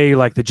the day,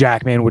 like the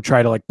Jackman would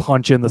try to like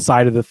punch in the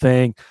side of the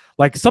thing,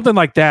 like something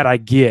like that. I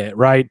get,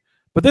 right?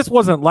 But this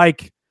wasn't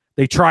like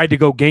they tried to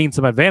go gain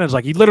some advantage.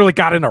 Like, he literally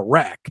got in a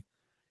wreck.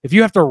 If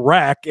you have to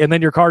wreck and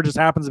then your car just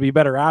happens to be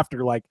better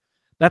after, like,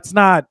 that's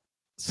not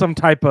some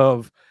type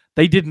of,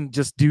 they didn't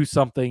just do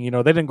something, you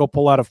know, they didn't go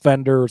pull out a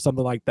fender or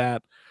something like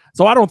that.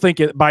 So I don't think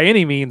it, by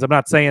any means, I'm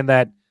not saying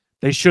that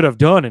they should have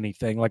done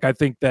anything. Like, I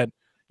think that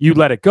you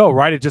let it go,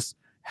 right? It just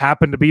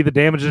happened to be the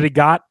damage that he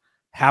got,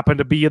 happened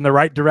to be in the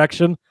right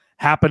direction,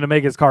 happened to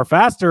make his car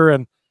faster,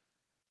 and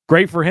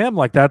great for him.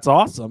 Like, that's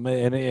awesome.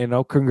 And, you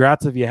know,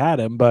 congrats if you had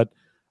him. But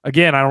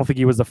again, I don't think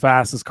he was the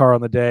fastest car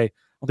on the day. I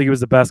don't think he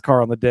was the best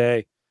car on the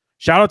day.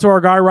 Shout out to our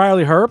guy,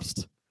 Riley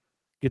Herbst.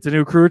 Gets a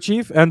new crew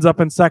chief, ends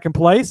up in second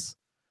place.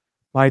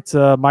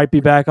 Might be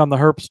back on the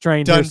Herbst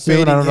train here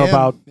soon. I don't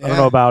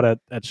know about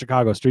at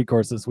Chicago Street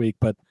Course this week,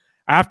 but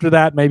after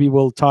that, maybe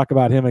we'll talk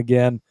about him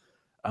again.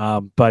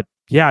 But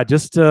yeah,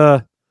 just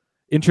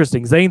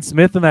interesting. Zane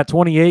Smith in that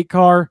 28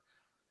 car.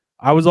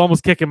 I was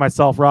almost kicking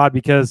myself, Rod,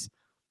 because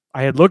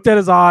I had looked at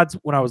his odds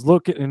when I was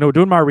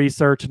doing my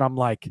research, and I'm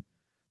like,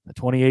 the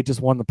 28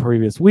 just won the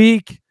previous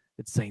week.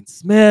 It's Zane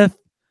Smith.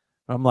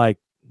 I'm like,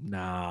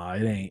 nah,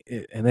 it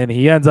ain't. And then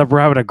he ends up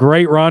having a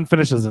great run,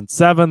 finishes in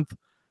 7th.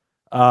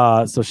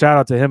 So shout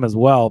out to him as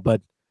well.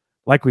 But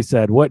like we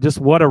said, what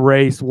a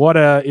race. What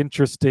a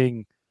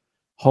interesting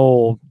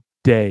whole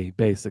day,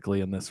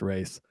 basically, in this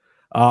race.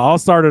 I'll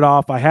start it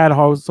off. I had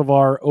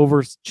Hocevar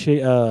over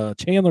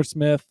Chandler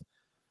Smith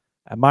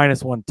at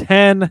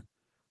 -110.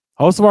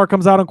 Hocevar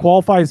comes out and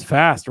qualifies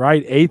fast,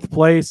 right? 8th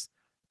place.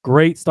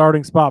 Great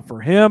starting spot for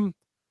him.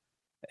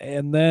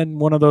 And then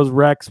one of those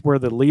wrecks where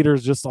the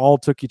leaders just all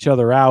took each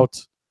other out,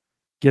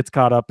 gets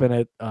caught up in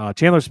it.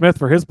 Chandler Smith,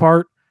 for his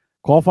part,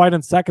 qualified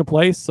in 2nd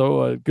place,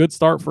 so a good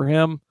start for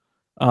him.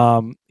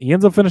 He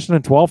ends up finishing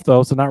in 12th,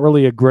 though, so not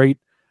really a great,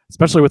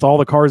 especially with all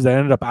the cars that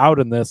ended up out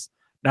in this,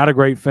 not a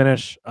great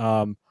finish.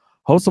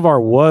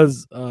 Hocevar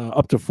was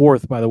up to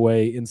 4th, by the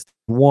way, in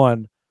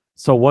 1,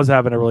 so was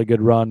having a really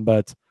good run.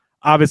 But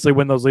obviously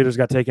when those leaders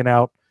got taken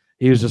out,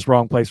 he was just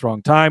wrong place,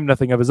 wrong time,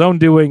 nothing of his own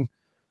doing.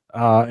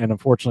 And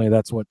unfortunately,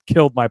 that's what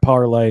killed my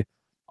parlay.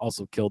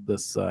 Also killed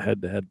this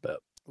head-to-head bet.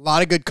 A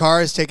lot of good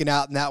cars taken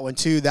out in that one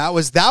too. That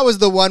was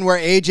the one where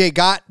AJ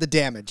got the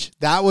damage.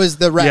 That was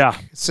the wreck. Yeah.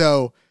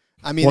 So,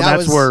 I mean,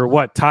 that's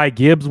where Ty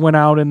Gibbs went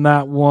out in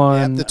that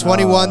one. Yep, the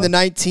 21, the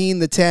 19,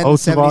 the 10, the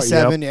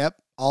 77. Yep.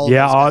 All of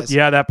those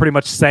guys. That pretty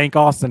much sank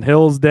Austin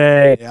Hill's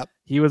day. Yep.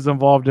 He was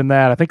involved in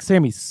that. I think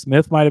Sammy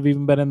Smith might have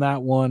even been in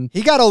that one.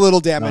 He got a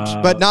little damage,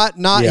 but not.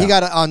 He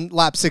got it on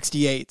lap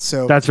 68.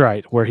 So that's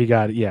right, where he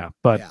got it. Yeah,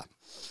 but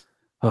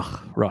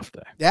rough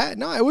day. Yeah,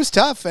 no, it was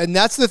tough, and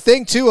that's the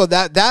thing too.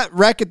 That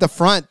wreck at the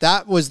front,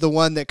 that was the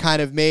one that kind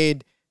of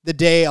made the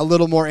day a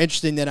little more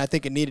interesting than I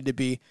think it needed to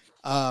be.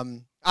 I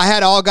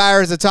had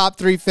Allgaier as a top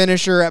 3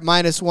 finisher at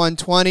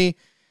 -120.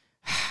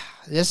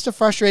 Just a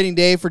frustrating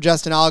day for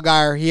Justin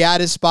Allgaier. He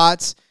had his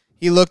spots.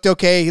 He looked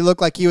okay. He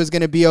looked like he was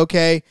going to be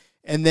okay.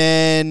 And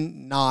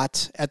then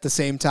not at the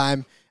same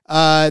time.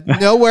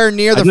 Nowhere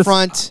near the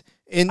front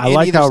I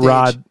like how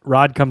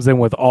Rod comes in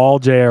with all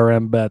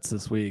JRM bets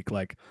this week,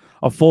 like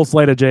a full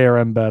slate of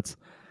JRM bets.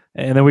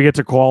 And then we get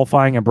to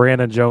qualifying, and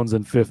Brandon Jones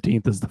in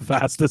 15th is the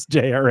fastest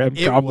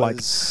JRM. I'm like,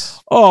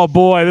 oh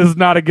boy, this is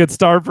not a good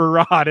start for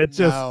Rod. It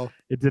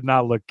did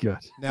not look good.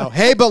 No.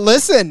 Hey, but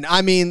listen,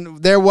 I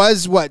mean, there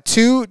was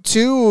two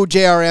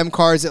JRM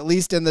cars at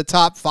least in the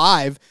top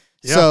 5.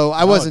 Yeah. So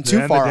I wasn't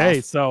too far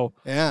off. So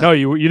no,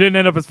 you didn't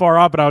end up as far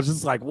off, but I was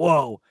just like,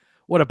 whoa,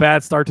 what a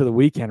bad start to the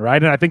weekend,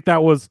 right? And I think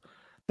that was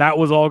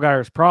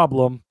Allgaier's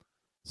problem.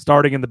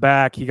 Starting in the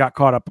back, he got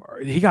caught up.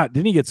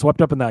 Didn't he get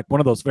swept up in that one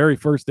of those very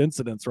first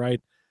incidents,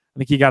 right? I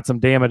think he got some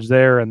damage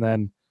there, and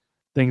then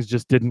things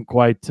just didn't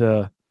quite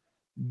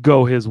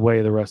go his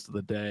way the rest of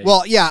the day.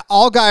 Well, yeah,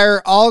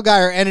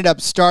 Allgaier ended up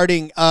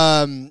starting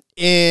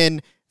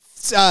in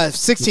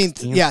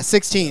 16th. Yeah,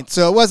 16th.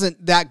 So it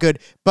wasn't that good,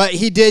 but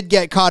he did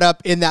get caught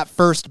up in that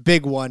first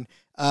big one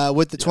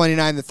with the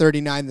 29, the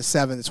 39, the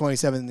 7, the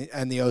 27,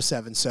 and the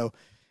 07. So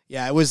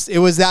yeah, it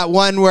was that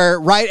one where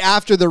right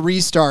after the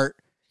restart,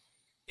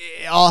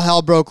 all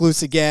hell broke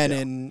loose again,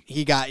 and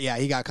he got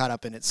caught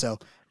up in it. So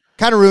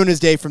kind of ruined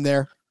his day from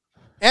there.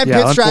 And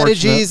pit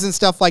strategies and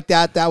stuff like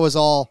that. That was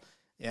all,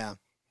 yeah.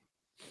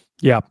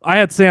 Yeah, I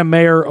had Sam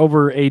Mayer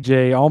over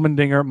AJ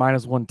Allmendinger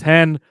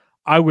 -110.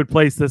 I would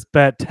place this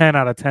bet 10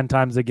 out of 10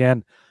 times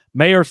again.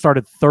 Mayer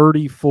started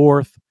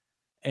 34th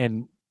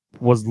and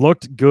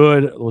looked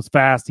good, was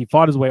fast. He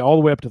fought his way all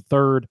the way up to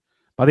 3rd.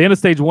 By the end of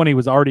stage 1, he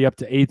was already up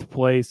to 8th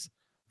place,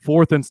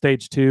 4th in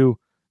stage 2.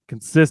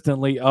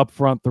 Consistently up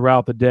front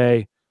throughout the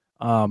day,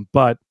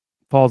 but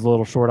falls a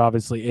little short.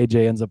 Obviously,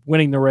 AJ ends up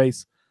winning the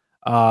race,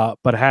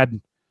 but I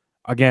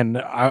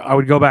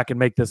would go back and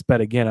make this bet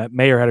again.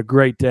 Mayer had a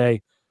great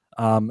day,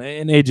 and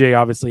AJ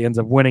obviously ends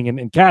up winning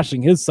and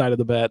cashing his side of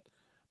the bet,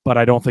 but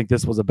I don't think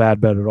this was a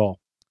bad bet at all.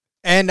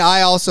 And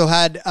I also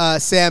had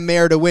Sam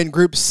Mayer to win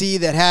Group C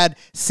that had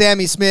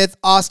Sammy Smith,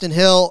 Austin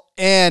Hill,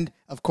 and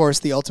of course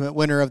the ultimate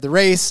winner of the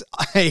race,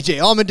 AJ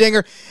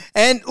Allmendinger.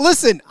 And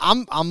listen,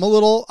 I'm a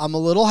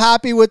little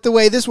happy with the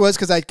way this was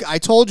because I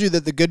told you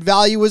that the good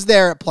value was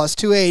there at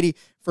 +280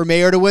 for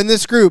Mayer to win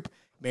this group.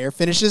 Mayer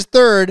finishes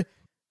 3rd.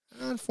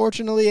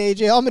 Unfortunately,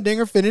 AJ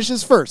Allmendinger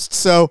finishes 1st.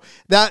 So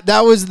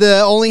that was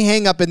the only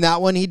hang up in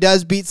that one. He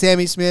does beat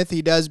Sammy Smith.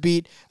 He does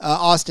beat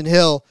Austin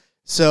Hill.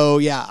 So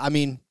yeah, I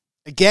mean.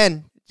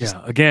 Again,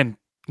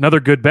 another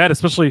good bet,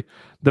 especially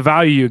the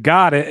value you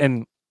got it.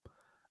 And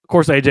of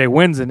course, AJ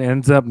wins and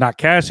ends up not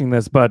cashing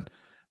this, but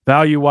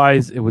value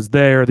wise, it was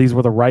there. These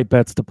were the right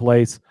bets to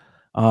place.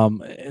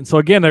 And so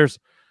again, there's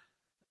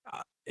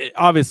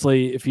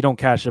obviously if you don't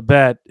cash a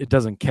bet, it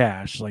doesn't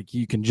cash. Like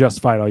you can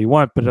justify it all you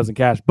want, but it doesn't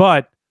cash.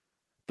 But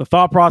the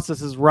thought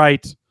process is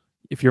right.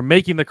 If you're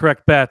making the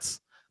correct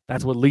bets,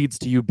 that's what leads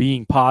to you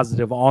being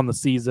positive on the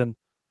season.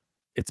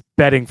 It's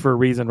betting for a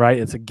reason, right?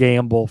 It's a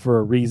gamble for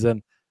a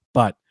reason.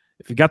 But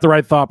if you got the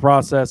right thought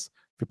process,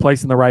 if you're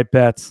placing the right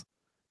bets,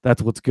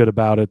 that's what's good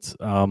about it.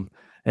 And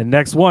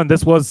next one,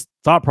 this was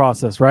thought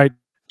process, right?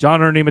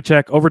 John Hunter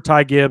Nemechek over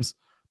Ty Gibbs,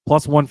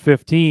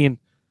 +115.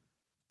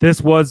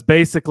 This was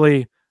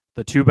basically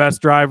the 2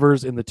 best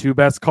drivers in the 2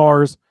 best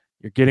cars.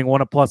 You're getting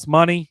one at plus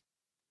money.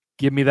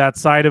 Give me that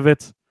side of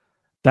it.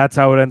 That's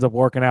how it ends up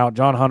working out.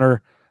 John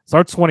Hunter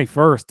starts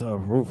 21st. A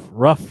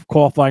rough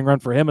qualifying run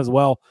for him as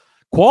well.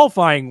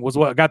 Qualifying was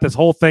what got this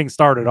whole thing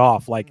started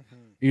off. Like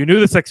you knew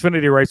this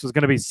Xfinity race was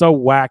going to be so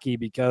wacky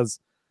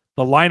because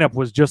the lineup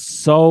was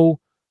just so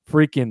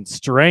freaking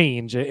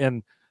strange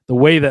and the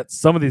way that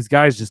some of these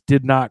guys just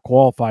did not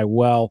qualify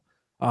well.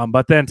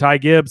 But then Ty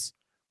Gibbs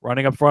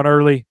running up front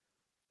early.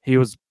 He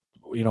was,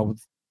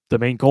 the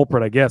main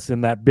culprit, I guess,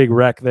 in that big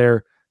wreck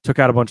there. Took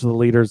out a bunch of the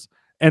leaders.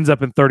 Ends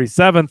up in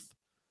 37th.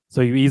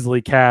 So you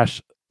easily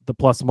cash the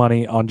plus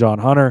money on John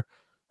Hunter.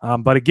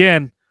 But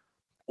again,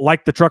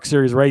 like the Truck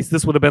Series race,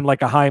 this would have been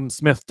like a Heim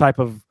Smith type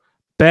of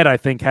bet, I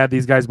think, had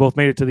these guys both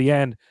made it to the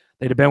end.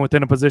 They'd have been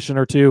within a position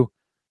or two.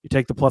 You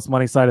take the plus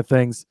money side of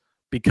things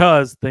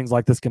because things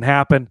like this can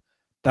happen.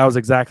 That was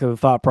exactly the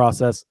thought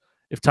process.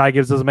 If Ty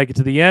Gibbs doesn't make it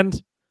to the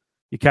end,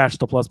 you cash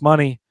the plus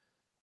money.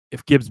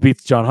 If Gibbs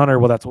beats John Hunter,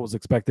 well, that's what was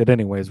expected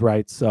anyways,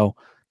 right? So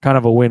kind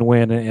of a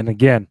win-win. And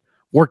again,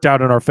 worked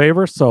out in our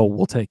favor, so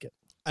we'll take it.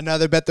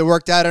 Another bet that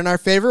worked out in our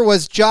favor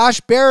was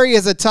Josh Berry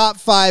as a top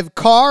 5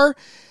 car.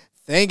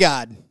 Thank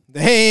God.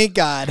 Thank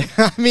God.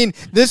 I mean,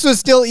 this was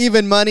still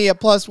even money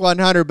at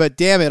 +100, but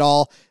damn it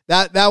all.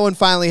 That one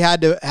finally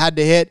had to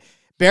hit.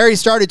 Barry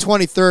started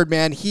 23rd,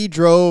 man. He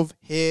drove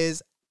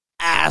his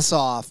ass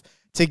off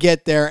to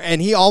get there,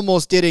 and he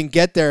almost didn't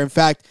get there. In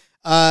fact,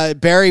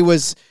 Barry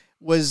was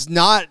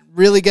not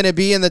really going to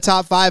be in the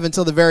top 5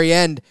 until the very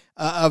end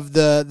of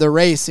the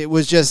race. It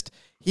was just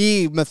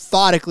he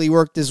methodically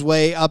worked his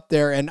way up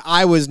there, and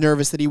I was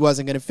nervous that he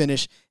wasn't going to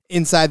finish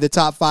inside the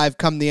top 5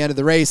 come the end of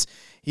the race.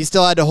 He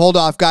still had to hold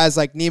off guys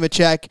like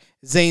Nemechek,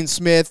 Zane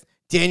Smith,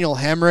 Daniel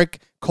Hemrick,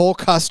 Cole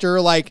Custer.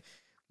 Like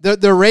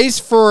the race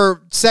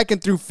for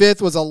 2nd through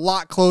 5th was a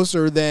lot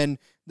closer than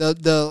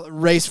the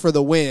race for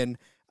the win.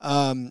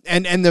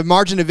 And the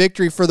margin of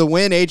victory for the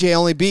win, AJ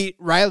only beat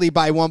Riley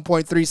by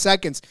 1.3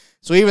 seconds.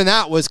 So even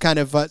that was kind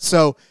of,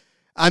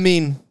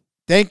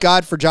 thank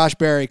God for Josh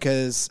Berry,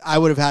 because I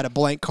would have had a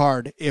blank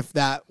card if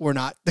that were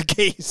not the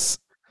case.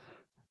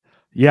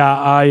 Yeah,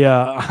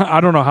 I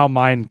don't know how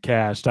mine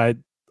cashed. I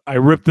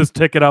ripped this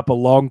ticket up a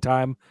long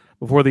time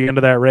before the end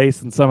of that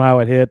race, and somehow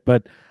it hit.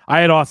 But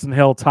I had Austin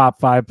Hill top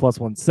 5 plus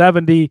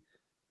 170.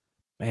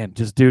 Man,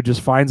 dude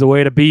just finds a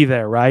way to be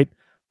there, right?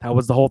 That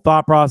was the whole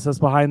thought process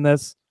behind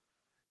this.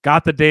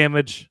 Got the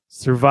damage,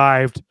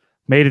 survived,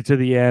 made it to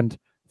the end.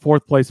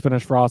 4th place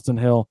finish for Austin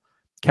Hill.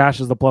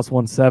 Cashes the plus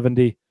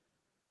 170.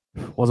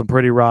 Wasn't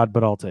pretty, Rod,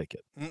 but I'll take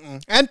it.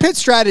 And pit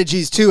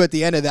strategies, too, at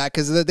the end of that,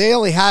 because they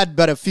only had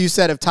but a few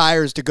set of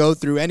tires to go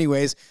through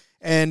anyways,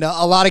 and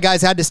a lot of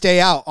guys had to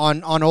stay out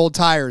on old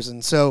tires.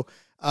 And so,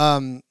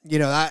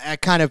 that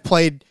kind of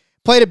played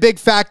a big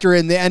factor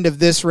in the end of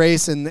this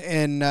race,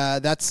 and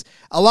that's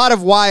a lot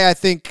of why I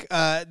think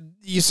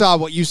you saw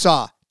what you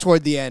saw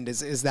toward the end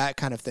is that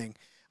kind of thing.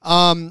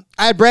 I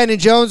had Brandon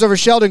Jones over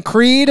Sheldon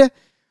Creed.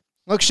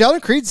 Look, Sheldon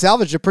Creed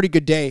salvaged a pretty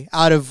good day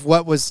out of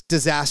what was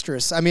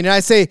disastrous. I mean, and I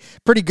say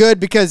pretty good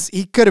because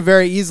he could have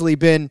very easily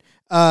been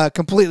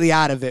completely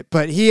out of it,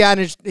 but he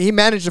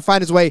managed to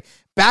find his way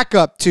back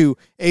up to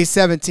a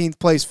 17th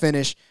place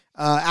finish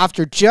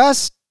after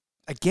just,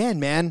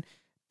 again, man,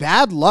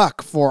 bad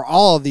luck for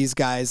all of these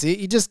guys.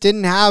 He just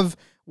didn't have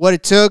what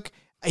it took.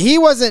 He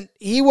wasn't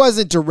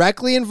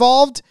directly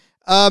involved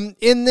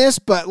in this,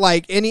 but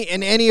like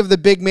any of the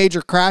big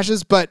major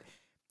crashes, but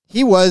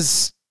he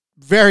was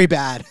very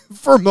bad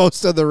for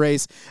most of the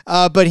race.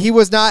 But he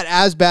was not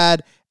as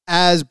bad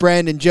as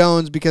Brandon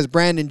Jones, because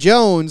Brandon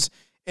Jones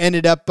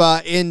ended up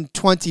in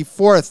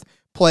 24th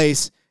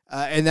place,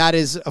 and that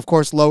is, of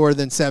course, lower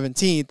than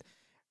 17th.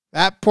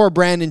 That poor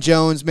Brandon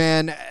Jones,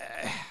 man,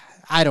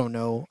 I don't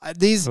know.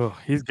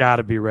 He's got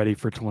to be ready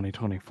for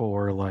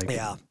 2024. Like,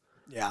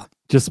 yeah.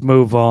 Just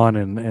move on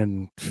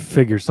and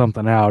figure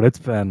something out. It's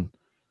been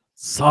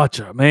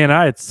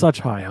I had such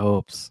high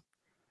hopes.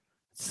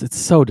 It's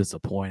so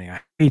disappointing. I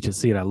hate to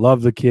see it. I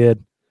love the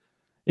kid.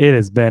 It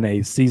has been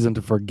a season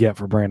to forget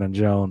for Brandon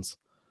Jones.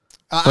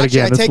 I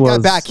take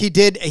that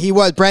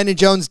back. Brandon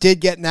Jones did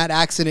get in that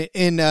accident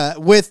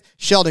with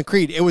Sheldon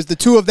Creed. It was the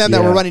two of them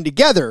that were running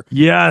together.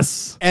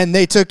 Yes. And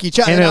they took each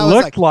other. And it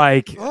looked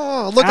like Creed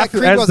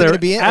wasn't going to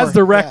be in. As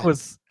the wreck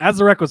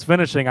was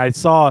finishing, I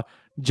saw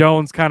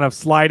Jones kind of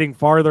sliding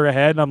farther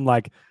ahead, and I'm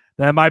like,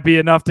 that might be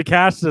enough to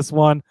cash this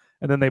one.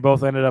 And then they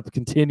both ended up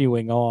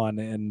continuing on,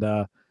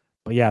 and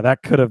but yeah,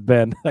 that could have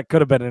been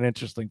an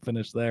interesting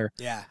finish there.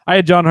 Yeah, I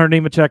had John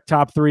Hunter Nemechek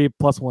top 3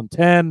 plus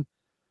 110.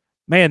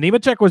 Man,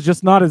 Nemechek was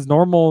just not his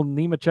normal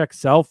Nemechek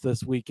self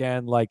this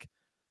weekend. Like,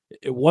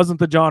 it wasn't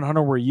the John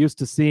Hunter we're used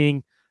to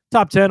seeing.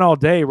 Top 10 all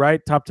day,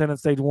 right? Top 10 at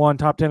stage 1,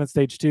 top 10 at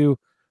stage 2.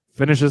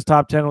 Finishes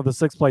top 10 with a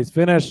 6th place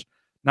finish.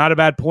 Not a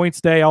bad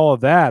points day, all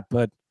of that,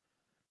 but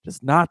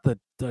just not the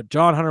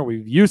John Hunter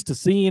we've used to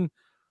seeing.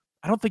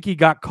 I don't think he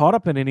got caught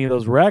up in any of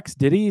those wrecks,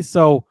 did he?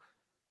 So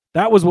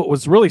that was what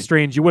was really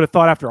strange. You would have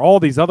thought after all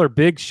these other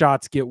big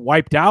shots get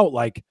wiped out,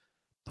 like,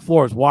 the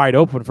floor is wide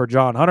open for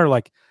John Hunter.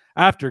 Like,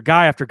 after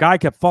guy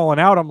kept falling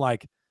out, I'm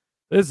like,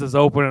 this is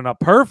opening up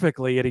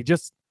perfectly, and he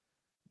just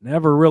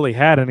never really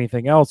had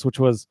anything else, which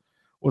was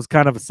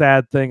kind of a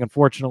sad thing.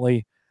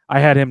 Unfortunately, I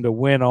had him to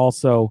win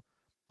also,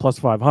 plus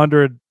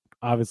 500.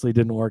 Obviously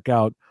didn't work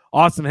out.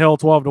 Austin Hill,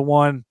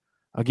 12-1.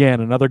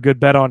 Again, another good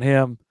bet on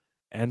him.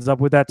 Ends up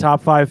with that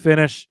top 5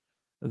 finish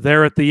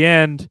there at the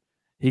end.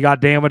 He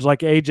got damaged like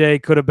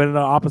AJ. Could have been in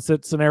an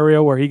opposite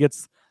scenario where he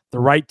gets the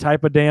right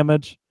type of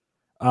damage.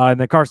 And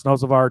then Carson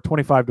Hocevar,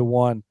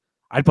 25-1.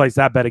 I'd place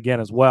that bet again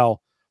as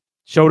well.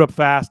 Showed up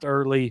fast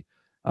early.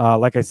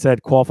 Like I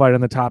said, qualified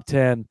in the top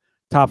 10,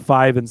 top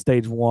 5 in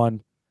stage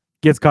 1.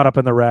 Gets caught up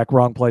in the wreck,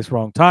 wrong place,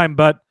 wrong time.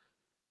 But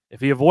if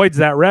he avoids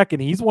that wreck,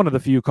 and he's one of the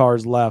few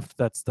cars left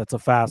that's a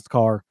fast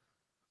car,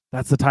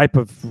 that's the type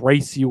of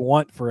race you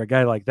want for a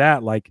guy like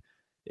that. Like,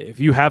 if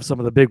you have some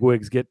of the big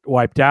wigs get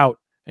wiped out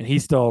and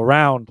he's still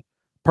around,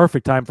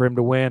 perfect time for him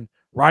to win,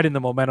 riding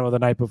the momentum of the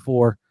night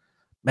before.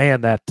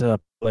 Man, that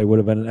play would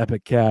have been an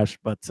epic cash,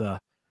 but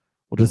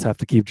we'll just have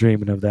to keep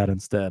dreaming of that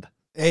instead.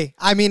 Hey,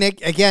 I mean,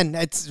 again,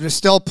 there's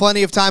still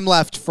plenty of time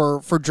left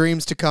for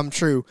dreams to come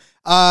true.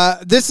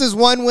 This is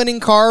one winning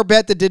car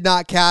bet that did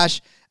not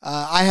cash.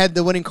 I had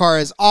the winning car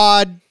as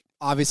odd.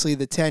 Obviously,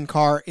 the 10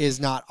 car is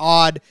not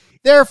odd.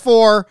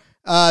 Therefore,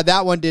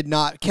 that one did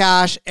not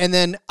cash. And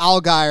then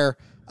Allgaier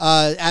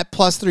at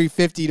plus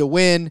 350 to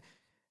win.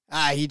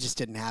 He just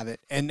didn't have it.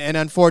 And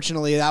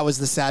unfortunately, that was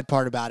the sad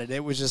part about it.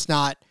 It was just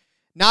not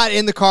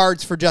in the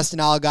cards for Justin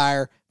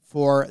Allgaier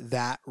for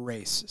that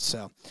race.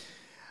 So,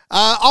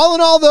 all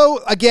in all, though,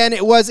 again,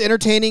 it was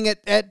entertaining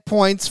at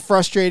points,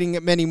 frustrating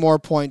at many more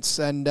points.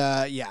 And,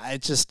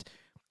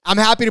 I'm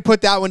happy to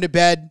put that one to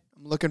bed.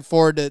 I'm looking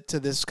forward to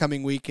this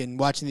coming week and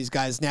watching these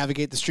guys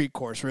navigate the street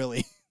course,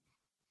 really.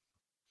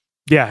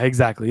 Yeah,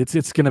 exactly.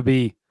 It's going to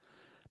be,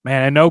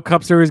 man, and no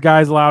Cup Series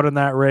guys allowed in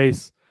that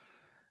race.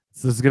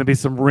 So there's going to be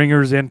some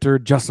ringers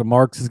entered. Justin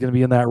Marks is going to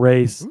be in that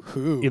race,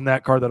 in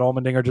that car that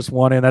Allmendinger just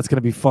won in. That's going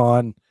to be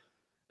fun.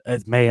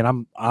 Man,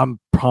 I'm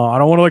pumped. I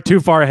don't want to look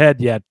too far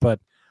ahead yet, but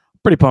I'm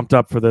pretty pumped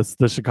up for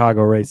the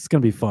Chicago race. It's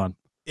going to be fun.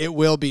 It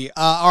will be.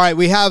 All right,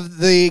 we have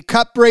the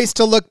Cup race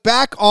to look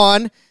back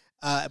on,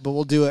 but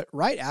we'll do it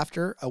right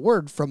after a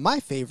word from my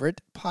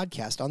favorite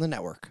podcast on the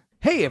network.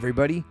 Hey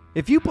everybody,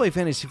 if you play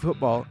fantasy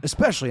football,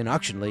 especially in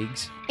auction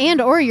leagues,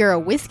 and or you're a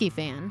whiskey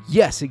fan.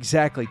 Yes,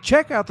 exactly.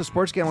 Check out the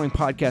Sports Gambling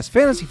Podcast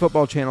Fantasy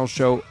Football Channel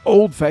show,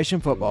 Old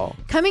Fashioned Football.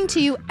 Coming to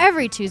you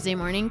every Tuesday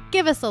morning,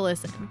 give us a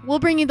listen. We'll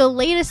bring you the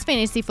latest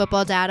fantasy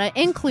football data,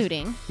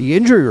 including the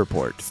injury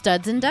report,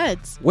 studs and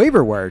duds,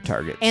 waiver wire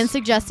targets, and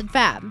suggested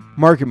fab.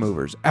 Market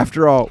movers.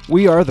 After all,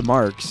 we are the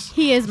Marks.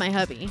 He is my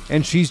hubby.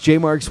 And she's J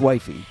Mark's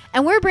wifey.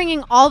 And we're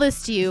bringing all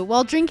this to you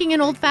while drinking an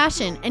old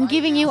fashioned and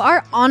giving you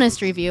our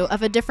honest review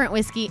of a different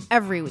whiskey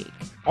every week.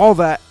 All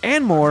that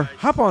and more,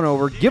 hop on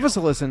over, give us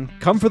a listen,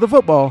 come for the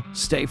football,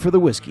 stay for the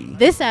whiskey.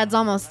 This ad's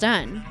almost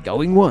done.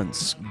 Going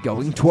once,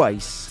 going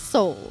twice.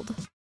 Sold.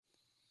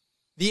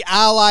 The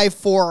Ally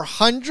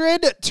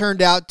 400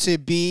 turned out to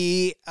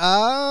be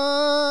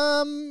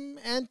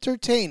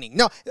entertaining.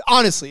 No,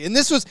 honestly, and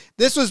this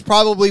was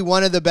probably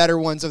one of the better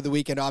ones of the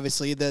weekend.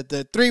 Obviously,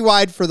 the 3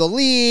 wide for the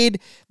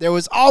lead. There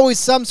was always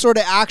some sort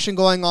of action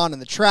going on in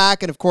the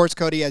track, and of course,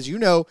 Cody, as you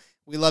know,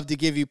 we love to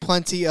give you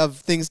plenty of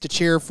things to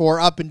cheer for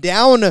up and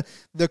down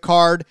the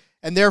card,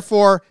 and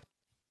therefore,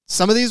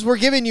 some of these were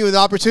giving you the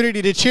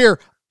opportunity to cheer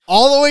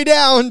all the way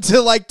down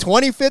to like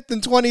 25th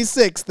and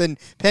 26th and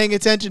paying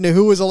attention to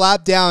who was a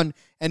lap down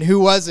and who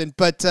wasn't.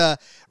 But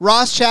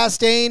Ross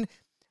Chastain,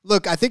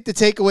 look, I think the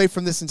takeaway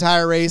from this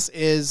entire race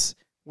is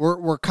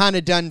we're kind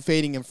of done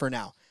fading him for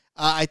now.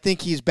 I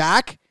think he's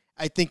back.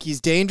 I think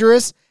he's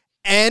dangerous.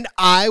 And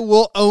I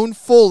will own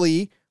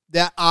fully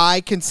that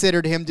I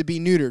considered him to be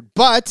neutered.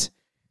 But,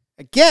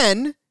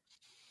 again,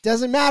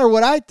 doesn't matter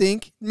what I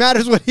think. It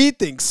matters what he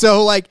thinks.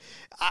 So, like,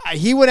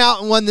 he went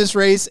out and won this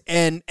race,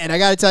 and I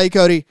got to tell you,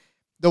 Cody,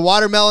 the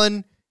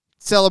watermelon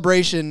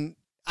celebration,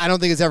 I don't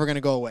think it's ever going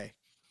to go away.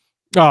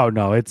 Oh,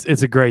 no, it's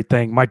a great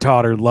thing. My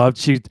daughter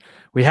loved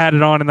we had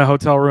it on in the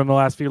hotel room the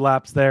last few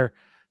laps there.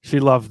 She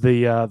loved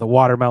the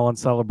watermelon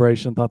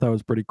celebration, thought that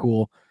was pretty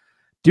cool.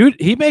 Dude,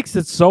 he makes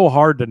it so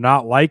hard to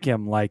not like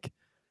him. Like,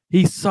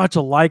 he's such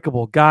a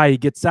likable guy. He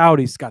gets out.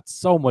 He's got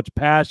so much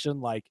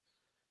passion. Like,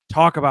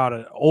 talk about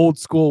an old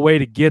school way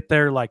to get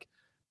there. Like,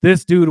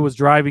 this dude was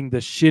driving the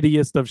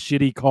shittiest of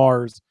shitty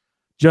cars,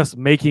 just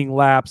making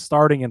laps,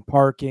 starting and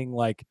parking.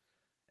 Like,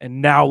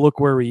 and now look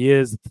where he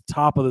is at the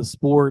top of the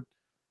sport.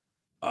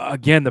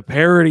 Again, the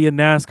parity in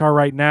NASCAR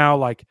right now,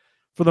 like,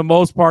 for the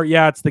most part,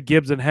 yeah, it's the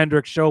Gibbs and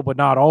Hendricks show, but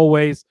not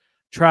always.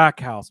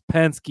 Trackhouse,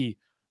 Penske,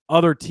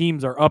 other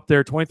teams are up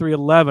there.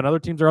 2311, other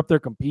teams are up there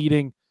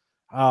competing.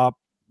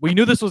 We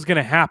knew this was going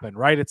to happen,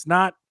 right? It's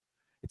not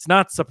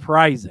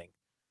surprising.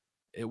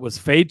 It was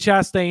fade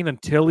Chastain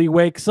until he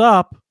wakes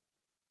up.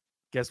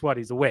 Guess what?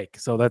 He's awake.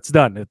 So that's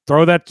done.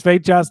 Throw that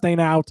fade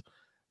Chastain out.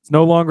 It's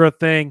no longer a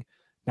thing.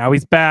 Now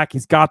he's back.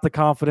 He's got the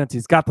confidence.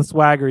 He's got the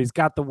swagger. He's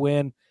got the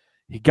win.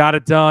 He got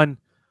it done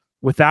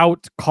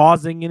without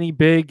causing any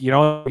big, he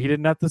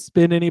didn't have to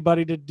spin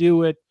anybody to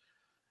do it.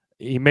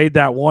 He made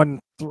that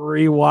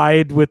 1-3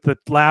 wide with the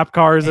lap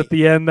cars at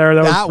the end there.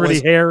 That was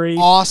pretty hairy.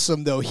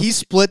 Awesome, though. He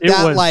split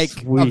that like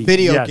sweet. A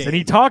video game. And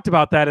he talked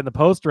about that in the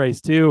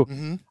post-race, too.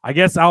 Mm-hmm. I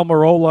guess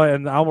Almirola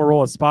and the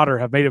Almirola spotter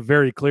have made it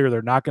very clear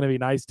they're not going to be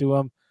nice to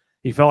him.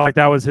 He felt like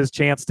that was his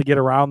chance to get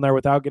around there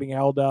without getting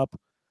held up.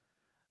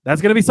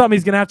 That's going to be something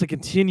he's going to have to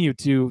continue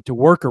to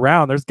work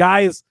around. There's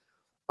guys,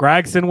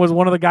 Gragson was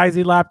one of the guys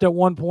he lapped at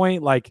one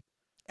point. Like,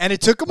 and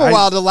it took him a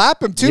while to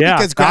lap him, too,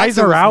 because guys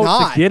are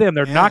out to get him.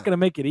 They're not going to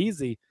make it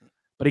easy.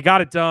 But he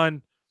got it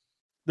done.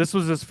 This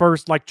was his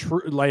first,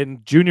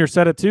 and Junior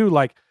said it, too,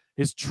 like,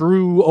 his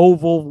true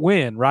oval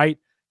win, right?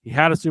 He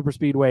had a super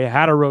speedway,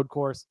 had a road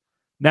course.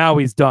 Now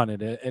he's done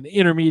it. An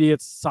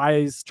intermediate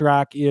size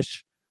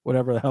track-ish,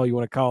 whatever the hell you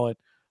want to call it.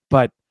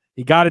 But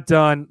he got it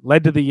done,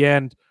 led to the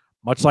end,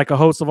 much like a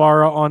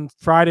Hocevar on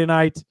Friday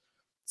night.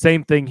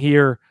 Same thing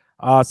here.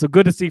 So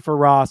good to see for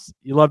Ross.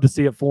 You love to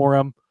see it for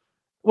him.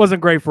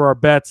 Wasn't great for our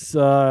bets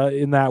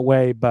in that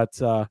way, but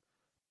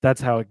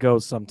that's how it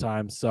goes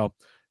sometimes. So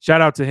shout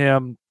out to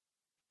him.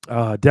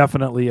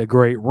 Definitely a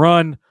great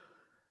run.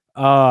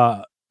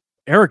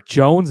 Eric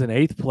Jones in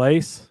 8th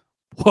place.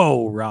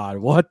 Whoa, Rod,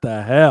 what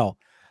the hell?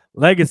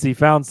 Legacy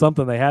found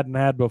something they hadn't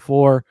had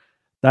before.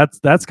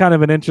 That's kind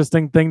of an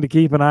interesting thing to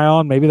keep an eye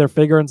on. Maybe they're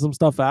figuring some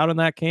stuff out in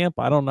that camp.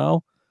 I don't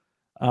know.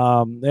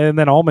 And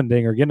then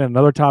Allmendinger getting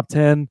another top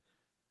 10.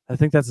 I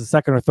think that's the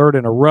second or third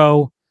in a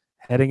row.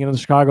 Heading into the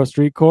Chicago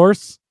Street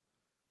Course.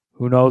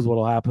 Who knows what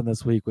will happen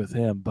this week with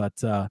him.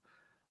 But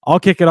I'll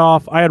kick it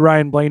off. I had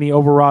Ryan Blaney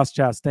over Ross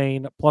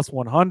Chastain, plus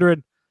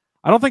 100.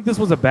 I don't think this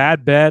was a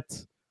bad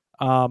bet.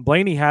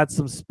 Blaney had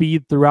some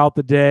speed throughout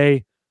the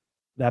day.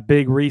 That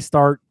big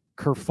restart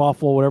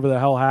kerfuffle, whatever the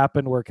hell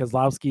happened, where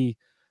Keselowski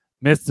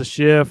missed the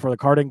shift or the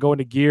car didn't go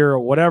into gear or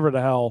whatever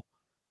the hell.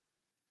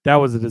 that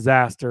was a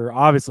disaster.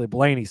 Obviously,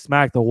 Blaney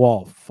smacked the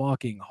wall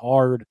fucking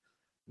hard.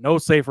 No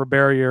safer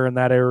barrier in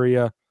that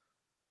area.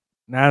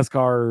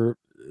 NASCAR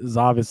is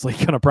obviously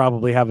going to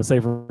probably have a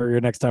safer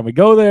barrier next time we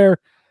go there.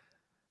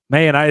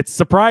 Man, it's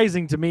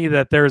surprising to me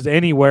that there's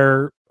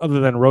anywhere other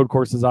than road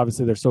courses.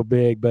 Obviously, they're so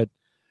big, but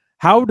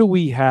how do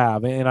we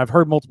have, and I've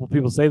heard multiple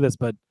people say this,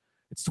 but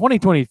it's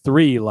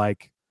 2023,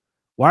 like,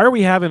 why are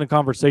we having a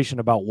conversation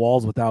about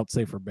walls without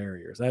safer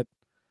barriers? That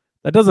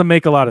doesn't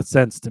make a lot of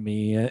sense to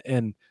me.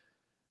 And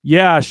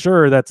yeah,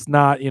 sure, that's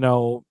not,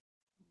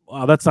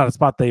 that's not a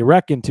spot they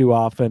reckon too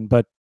often,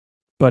 but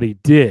he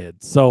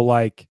did. So,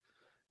 like,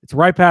 it's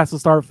right past the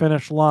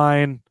start-finish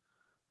line.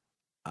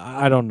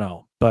 I don't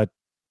know, but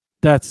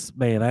that's,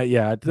 man,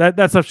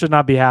 that stuff should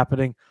not be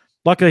happening.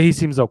 Luckily, he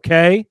seems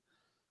okay.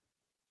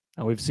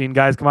 And we've seen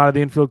guys come out of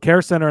the infield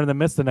care center and then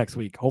miss the next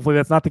week. Hopefully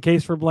that's not the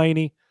case for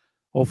Blaney.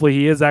 Hopefully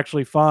he is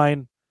actually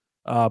fine,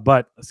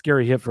 but a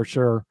scary hit for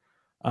sure.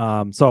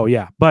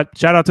 But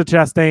shout out to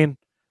Chastain,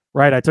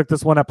 right? I took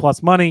this one at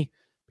plus money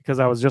because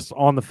I was just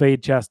on the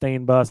fade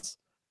Chastain bus.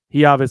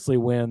 He obviously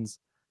wins,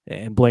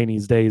 and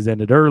Blaney's days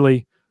ended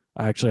early.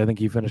 Actually, I think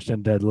he finished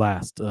in dead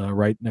last,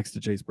 right next to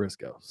Chase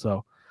Briscoe.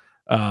 So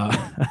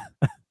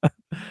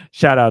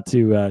shout out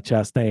to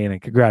Chastain,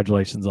 and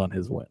congratulations on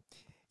his win.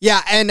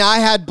 Yeah, and I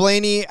had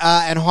Blaney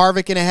and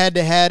Harvick in a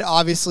head-to-head.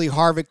 Obviously,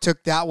 Harvick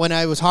took that one.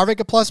 I was Harvick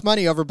at plus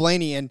money over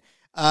Blaney, and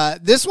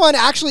this one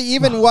actually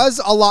even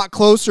was a lot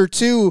closer,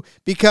 too,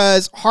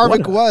 because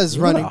Harvick was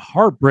running. What a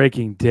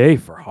heartbreaking day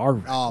for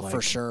Harvick. Oh,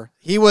 for sure.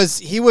 He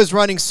was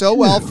running so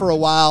well for a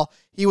while.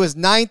 He was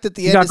ninth at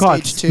the end of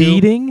stage 2.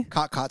 Speeding.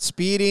 Caught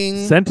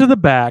speeding. Sent to the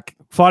back.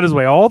 Fought his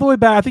way all the way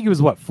back. I think he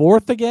was,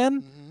 fourth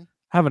again? Mm-hmm.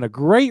 Having a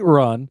great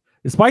run,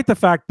 despite the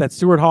fact that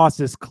Stewart-Haas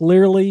is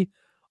clearly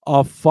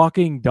a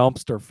fucking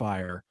dumpster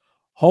fire.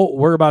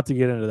 We're about to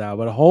get into that,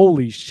 but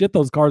holy shit,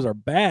 those cars are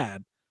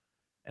bad.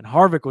 And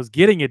Harvick was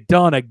getting it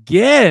done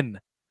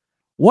again.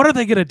 What are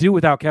they going to do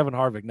without Kevin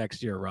Harvick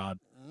next year, Rod?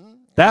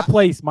 That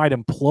place might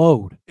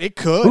implode. It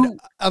could,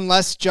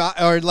 unless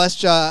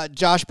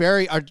Josh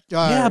Berry.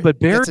 But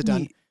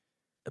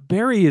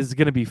Berry is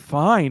going to be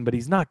fine, but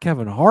he's not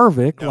Kevin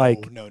Harvick.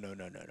 No.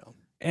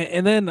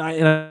 And then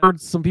I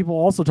heard some people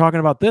also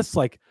talking about this,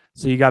 like,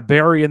 so you got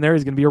Berry in there.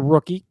 He's going to be a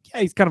rookie. Yeah,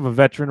 he's kind of a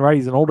veteran, right?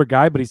 He's an older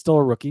guy, but he's still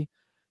a rookie.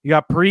 You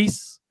got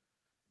Preece.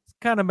 He's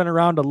kind of been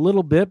around a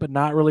little bit, but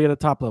not really at a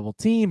top-level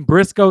team.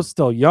 Briscoe's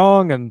still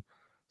young and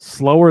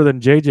slower than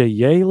J.J.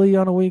 Yaley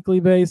on a weekly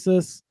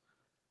basis.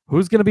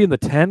 Who's going to be in the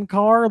 10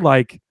 car?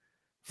 Like,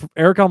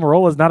 Eric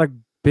Almirola is not a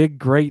big,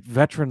 great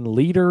veteran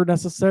leader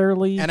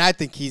necessarily. And I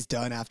think he's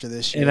done after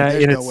this year.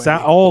 And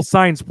all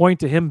signs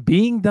point to him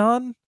being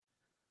done.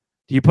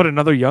 Do you put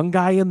another young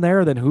guy in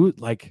there? Then who,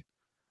 like,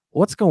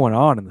 what's going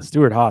on in the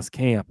Stewart-Haas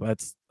camp?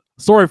 That's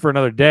a story for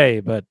another day,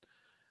 but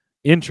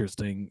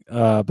interesting.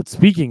 But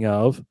speaking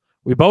of,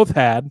 we both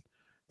had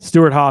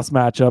Stewart-Haas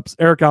matchups.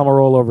 Eric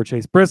Almirola over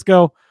Chase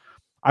Briscoe.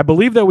 I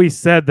believe that we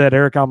said that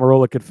Eric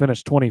Almirola could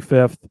finish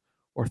 25th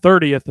or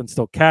 30th and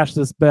still cash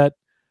this bet.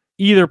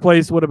 Either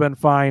place would have been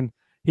fine.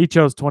 He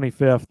chose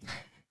 25th.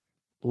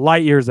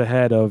 Light years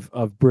ahead of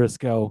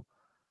Briscoe.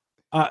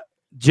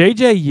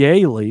 J.J.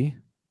 Yaley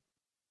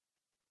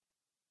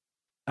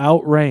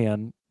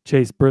outran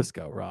Chase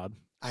Briscoe, Rod.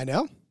 I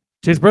know.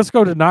 Chase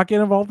Briscoe did not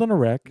get involved in a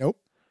wreck. Nope.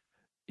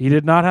 He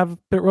did not have a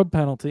pit road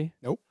penalty.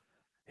 Nope.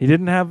 He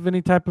didn't have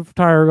any type of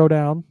tire go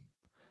down.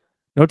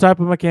 No type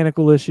of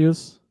mechanical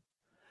issues.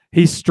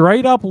 He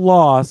straight up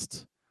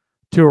lost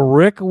to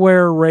Rick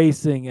Ware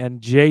Racing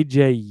and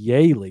J.J.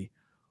 Yaley.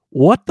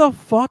 What the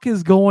fuck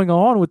is going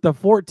on with the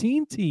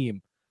 14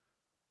 team?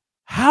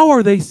 How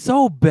are they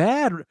so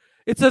bad?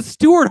 It's a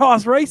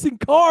Stewart-Haas Racing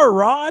car,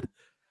 Rod.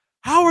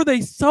 How are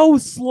they so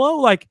slow?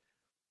 Like,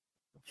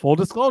 full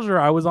disclosure,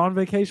 I was on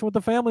vacation with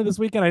the family this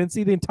weekend. I didn't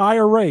see the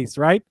entire race,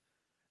 right?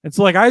 And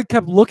so, like, I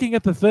kept looking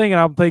at the thing, and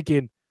I'm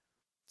thinking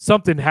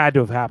something had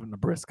to have happened to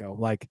Briscoe.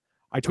 Like,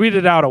 I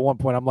tweeted out at one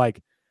point, I'm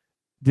like,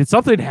 did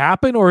something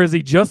happen, or is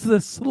he just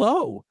this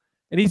slow?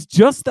 And he's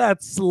just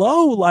that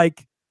slow.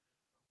 Like,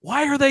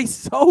 why are they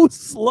so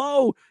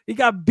slow? He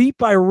got beat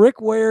by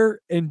Rick Ware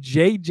and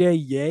J.J.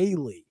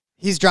 Yaley.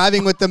 He's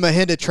driving with the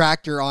Mahindra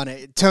tractor on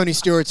it. Tony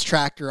Stewart's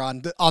tractor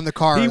on the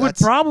car. He would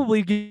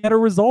probably get better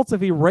results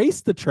if he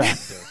raced the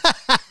tractor.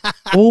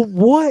 Well,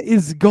 what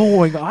is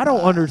going on? I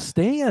don't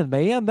understand,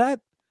 man.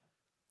 And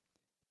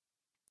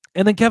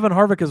then Kevin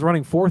Harvick is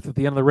running fourth at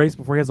the end of the race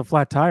before he has a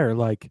flat tire.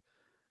 Like,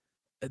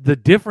 the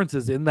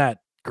differences in that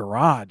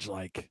garage,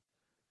 like,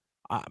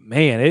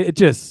 man,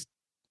 it's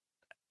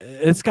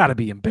got to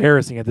be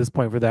embarrassing at this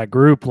point for that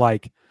group.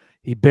 Like,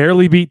 he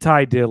barely beat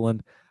Ty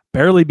Dillon,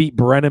 barely beat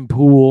Brennan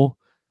Poole,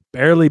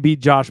 barely beat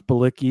Josh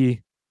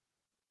Bilicki.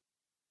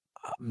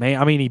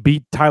 Man, I mean, he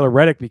beat Tyler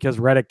Reddick because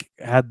Reddick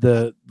had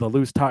the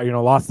loose tire,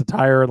 lost the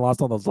tire and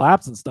lost all those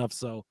laps and stuff.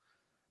 So,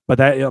 but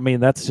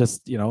that's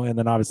just, and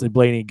then obviously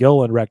Blaney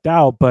Gilliland wrecked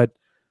out, but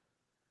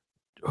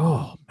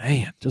oh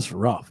man, just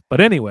rough. But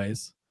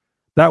anyways,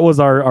 that was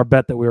our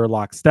bet that we were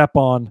lockstep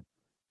on,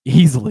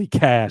 easily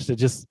cashed. It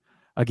just,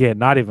 again,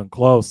 not even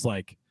close.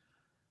 Like,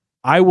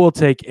 I will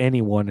take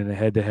anyone in a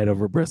head-to-head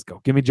over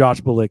Briscoe. Give me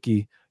Josh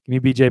Bilicki. Give me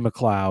B.J.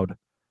 McLeod.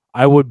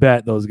 I would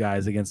bet those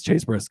guys against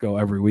Chase Briscoe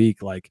every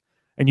week. Like,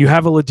 and you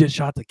have a legit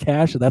shot to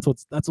cash, and that's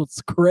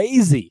what's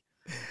crazy.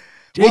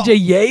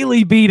 JJ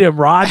Yaley beat him,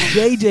 Rod.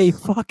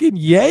 JJ fucking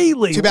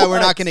Yaley. Too bad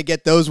we're not going to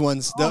get those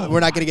ones. We're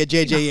not going to get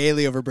JJ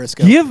Yaley over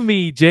Briscoe. Give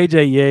me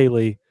JJ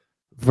Yaley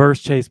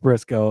versus Chase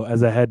Briscoe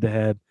as a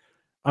head-to-head.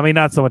 I mean,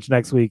 not so much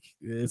next week.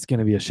 It's going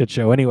to be a shit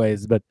show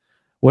anyways, but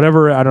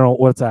whatever. I don't know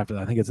what's after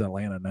that. I think it's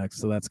Atlanta next,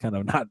 so that's kind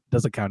of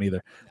doesn't count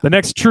either. The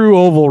next true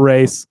oval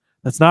race,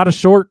 that's not a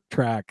short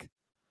track.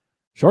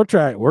 Short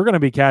track, we're going to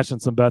be cashing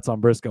some bets on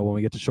Briscoe when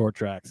we get to short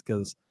tracks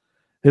because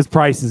his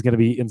price is going to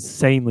be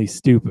insanely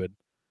stupid.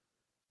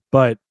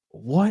 But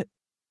what?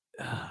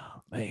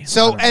 Oh, man,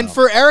 so, and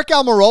for Eric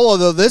Almirola,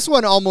 though, this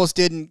one almost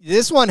didn't.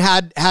 This one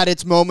had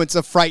its moments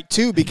of fright,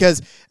 too,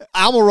 because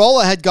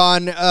Almirola had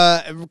gone,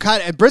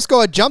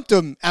 Briscoe had jumped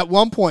him at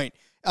one point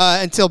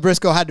until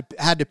Briscoe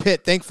had to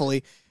pit,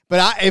 thankfully.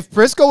 But if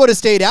Briscoe would have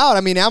stayed out,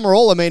 I mean,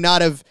 Almirola may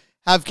not have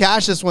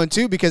cashed this one,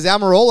 too, because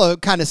Almirola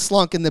kind of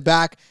slunk in the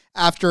back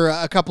after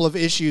a couple of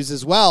issues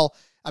as well.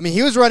 I mean,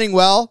 he was running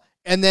well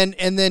and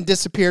then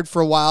disappeared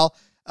for a while.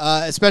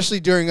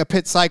 Especially during a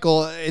pit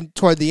cycle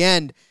toward the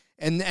end.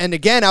 And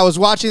again, I was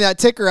watching that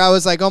ticker. I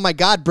was like, oh my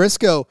God,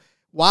 Briscoe,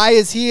 why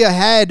is he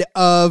ahead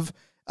of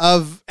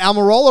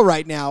Almirola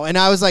right now? And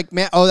I was like,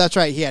 man, oh, that's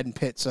right. He hadn't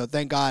pit. So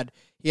thank God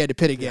he had to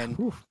pit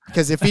again.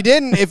 Because if he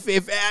didn't,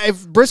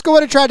 if Briscoe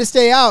would have tried to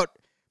stay out,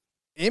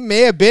 it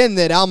may have been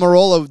that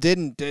Almirola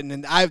didn't.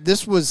 And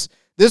this was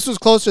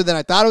closer than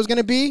I thought it was going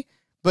to be.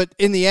 But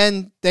in the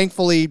end,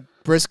 thankfully,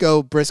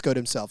 Briscoed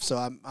himself. So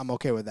I'm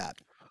okay with that.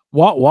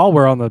 While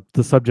we're on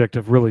the subject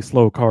of really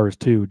slow cars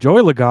too,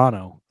 Joey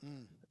Logano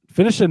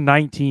finished in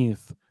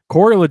 19th.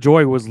 Corey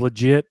LaJoie was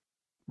legit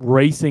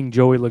racing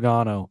Joey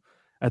Logano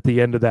at the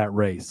end of that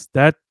race.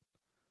 That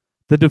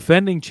the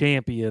defending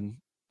champion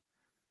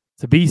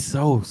to be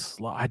so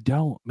slow,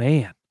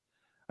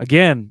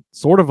 again,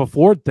 sort of a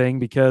Ford thing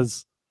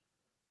because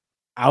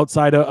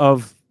outside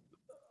of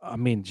I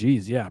mean,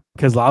 geez, yeah,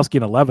 Keselowski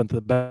in 11th,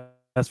 the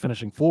best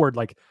finishing Ford.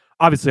 Like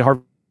obviously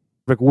Harvick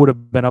would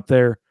have been up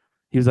there.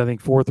 He was, I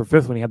think, 4th or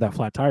 5th when he had that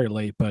flat tire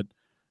late, but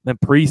then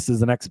Priest is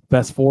the next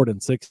best Ford in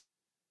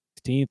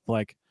 16th.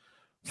 Like,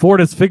 Ford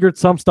has figured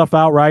some stuff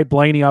out, right?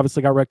 Blaney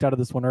obviously got wrecked out of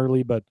this one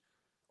early, but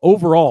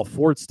overall,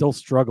 Ford's still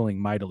struggling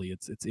mightily.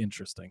 It's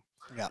interesting.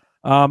 Yeah.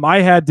 I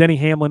had Denny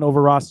Hamlin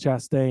over Ross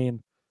Chastain.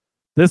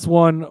 This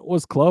one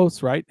was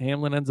close, right?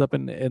 Hamlin ends up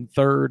in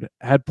third,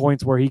 had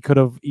points where he could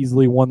have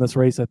easily won this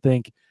race, I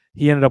think.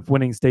 He ended up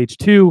winning stage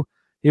 2.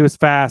 He was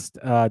fast,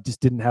 just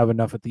didn't have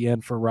enough at the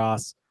end for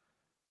Ross.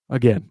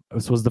 Again,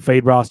 this was the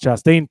Fade Ross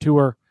Chastain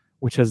Tour,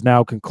 which has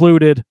now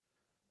concluded.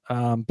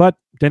 But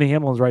Denny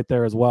Hamlin's right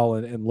there as well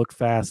and looked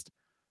fast.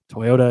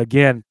 Toyota,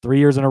 again, 3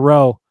 years in a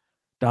row,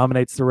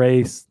 dominates the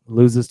race,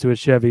 loses to a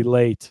Chevy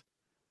late.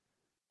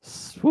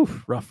 Whew,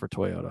 rough for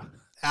Toyota.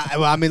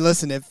 Well, I mean,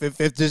 listen, if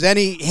there's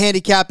any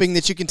handicapping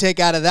that you can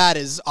take out of that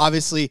is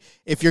obviously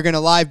if you're going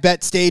to live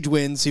bet stage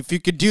wins, if you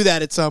could do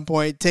that at some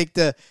point, take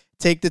the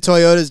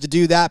Toyotas to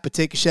do that, but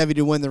take a Chevy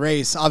to win the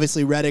race.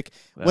 Obviously, Reddick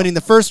winning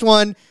the first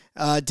one.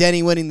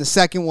 Denny winning the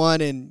second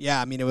one, and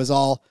yeah, I mean it was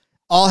all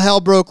hell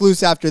broke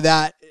loose after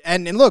that.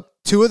 And look,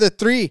 two of the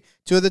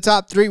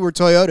top 3 were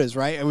Toyotas,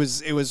 right? It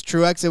was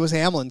Truex, it was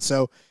Hamlin,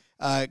 so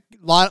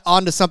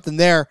onto something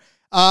there.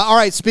 All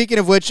right, speaking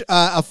of which,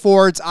 of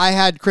Fords, I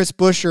had Chris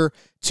Buescher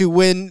to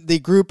win the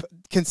group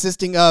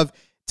consisting of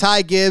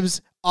Ty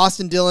Gibbs,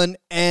 Austin Dillon,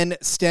 and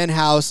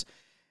Stenhouse.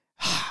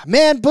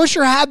 Man,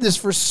 Buescher had this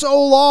for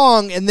so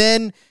long, and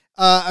then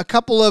a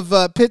couple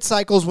of pit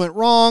cycles went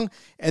wrong,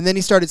 and then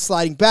he started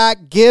sliding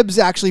back. Gibbs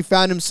actually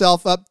found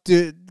himself up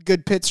to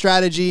good pit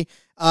strategy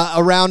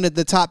around at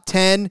the top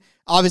 10.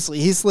 Obviously,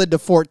 he slid to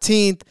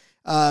 14th,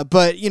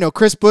 but,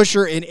 Chris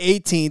Buescher in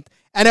 18th.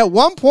 And at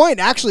one point,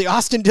 actually,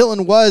 Austin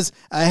Dillon was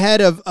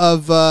ahead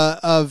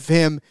of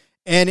him,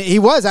 and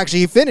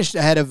he finished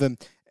ahead of him.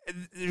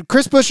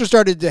 Chris Buescher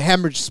started to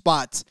hemorrhage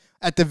spots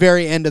at the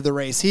very end of the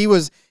race.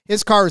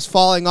 His car was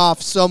falling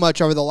off so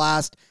much over the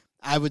last,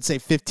 I would say,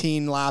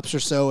 15 laps or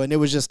so, and it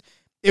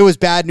was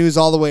bad news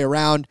all the way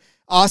around.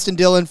 Austin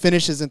Dillon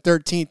finishes in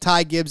 13th,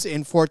 Ty Gibbs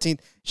in 14th.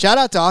 Shout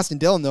out to Austin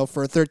Dillon, though,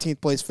 for a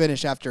 13th place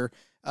finish after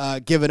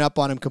giving up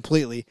on him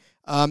completely.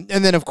 And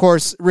then, of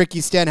course,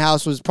 Ricky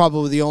Stenhouse was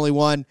probably the only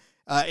one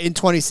in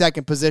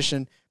 22nd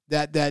position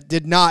that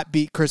did not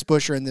beat Chris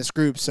Buescher in this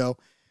group. So,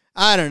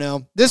 I don't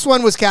know. This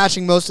one was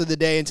cashing most of the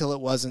day until it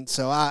wasn't.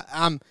 So,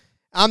 I'm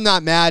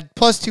not mad.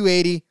 Plus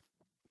 280.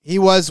 He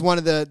was one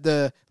of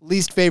the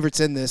least favorites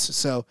in this.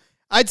 So,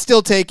 I'd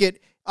still take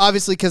it.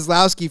 Obviously,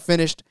 Keselowski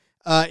finished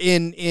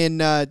in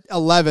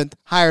 11th,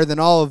 higher than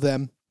all of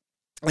them.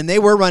 And they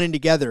were running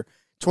together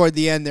toward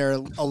the end there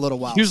a little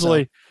while.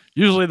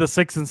 Usually the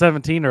 6 and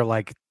 17 are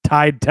like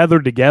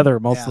tethered together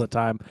most of the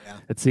time,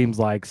 it seems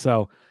like.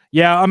 So,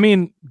 yeah, I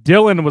mean,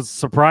 Dillon was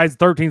surprised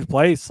 13th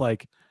place.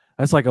 Like,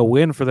 that's like a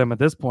win for them at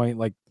this point.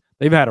 Like,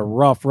 they've had a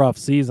rough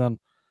season.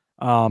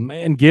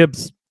 And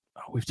Gibbs,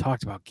 we've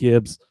talked about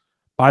Gibbs.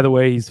 By the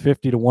way, he's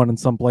 50-1 in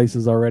some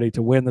places already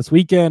to win this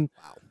weekend.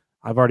 Wow.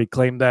 I've already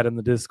claimed that in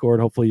the Discord.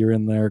 Hopefully you're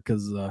in there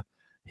because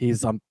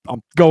I'm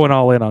going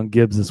all in on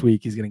Gibbs this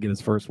week. He's going to get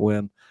his first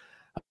win.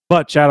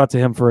 But shout out to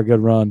him for a good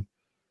run.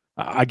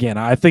 Again,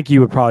 I think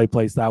you would probably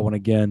place that one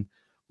again.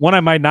 One I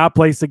might not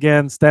place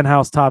again,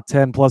 Stenhouse top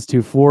 10 plus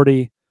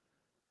 240.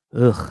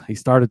 He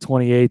started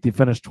 28th. He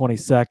finished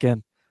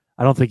 22nd.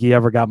 I don't think he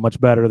ever got much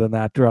better than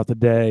that throughout the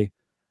day.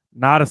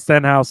 Not a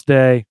Stenhouse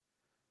day.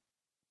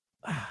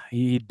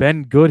 He'd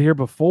been good here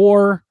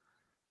before.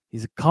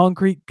 He's a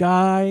concrete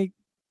guy.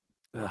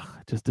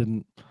 Just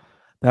didn't.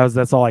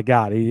 That's all I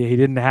got. He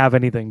didn't have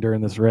anything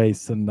during this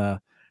race and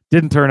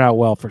didn't turn out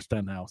well for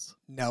Stenhouse.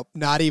 Nope,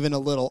 not even a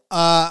little.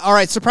 All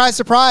right, surprise,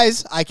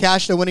 surprise. I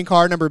cashed a winning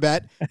car number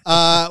bet.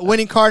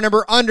 Winning car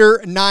number under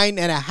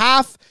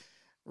 9.5.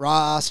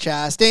 Ross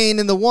Chastain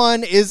in the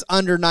 1 is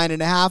under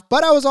 9.5.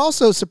 But I was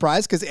also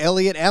surprised because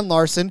Elliott and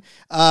Larson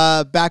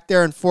back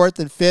there in 4th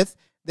and 5th.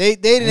 They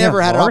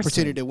never had an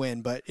opportunity to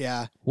win, but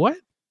yeah. What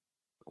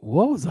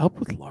was up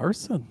with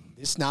Larson?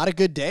 It's not a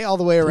good day all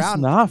the way around.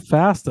 It's not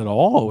fast at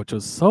all, which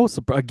was so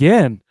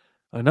again,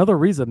 another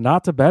reason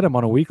not to bet him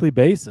on a weekly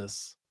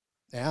basis.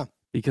 Yeah.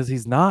 Because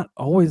he's not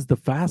always the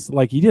fast.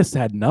 Like, he just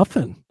had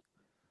nothing.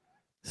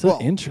 So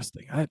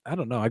interesting. I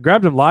don't know. I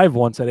grabbed him live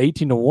once at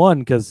 18-1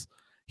 because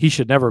he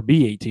should never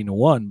be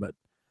 18-1, but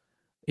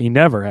he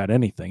never had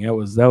anything. That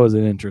was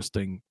an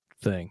interesting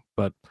thing.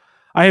 But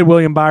I had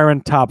William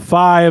Byron top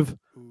 5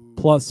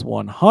 plus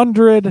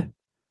 100.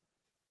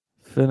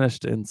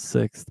 Finished in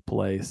 6th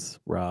place,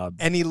 Rob.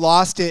 And he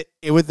lost it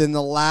within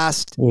the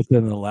last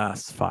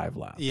 5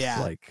 laps. Yeah.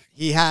 Like,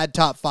 he had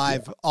top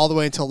 5 all the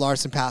way until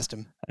Larson passed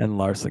him. And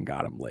Larson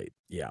got him late.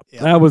 Yeah.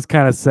 That was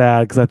kind of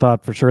sad because I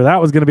thought for sure that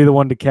was going to be the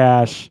one to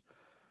cash.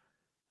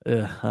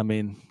 I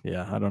mean,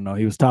 yeah, I don't know.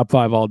 He was top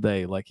 5 all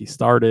day. Like, he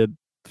started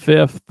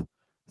 5th,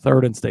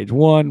 3rd in stage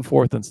 1,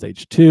 4th in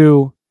stage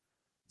 2,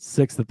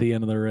 6th at the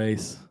end of the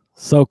race.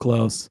 So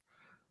close.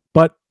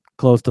 But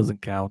close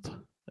doesn't count.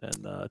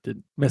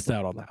 And missed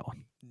out on that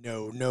one.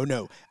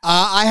 No.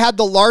 I had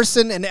the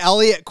Larson and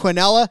Elliott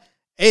Quinella.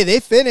 Hey, they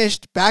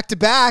finished back to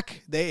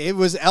back. It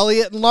was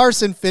Elliott and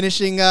Larson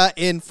finishing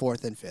in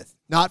 4th and 5th,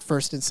 not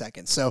 1st and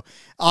 2nd. So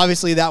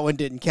obviously that one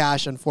didn't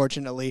cash,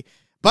 unfortunately.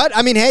 But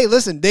I mean, hey,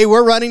 listen, they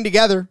were running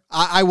together.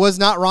 I was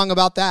not wrong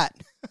about that.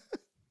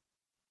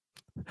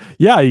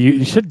 Yeah,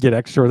 you should get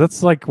extra.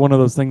 That's like one of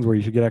those things where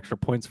you should get extra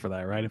points for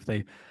that, right?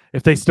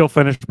 If they still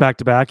finish back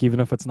to back, even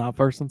if it's not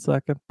 1st and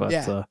 2nd. But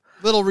yeah,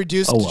 little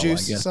reduced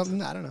juice or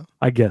something. I don't know.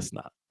 I guess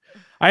not.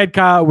 I had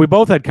Kyle. We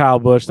both had Kyle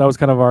Busch. That was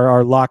kind of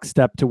our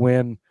lockstep to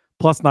win.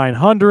 Plus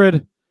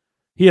 900.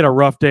 He had a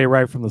rough day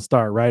right from the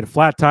start, right? A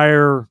flat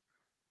tire,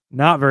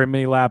 not very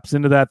many laps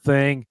into that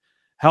thing.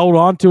 Held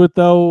on to it,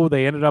 though.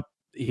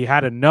 He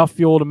had enough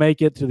fuel to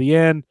make it to the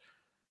end,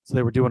 so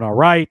they were doing all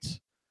right.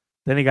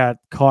 Then he got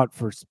caught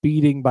for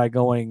speeding by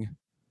going.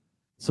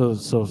 So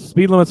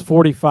speed limit's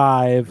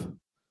 45.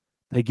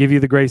 They give you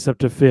the grace up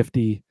to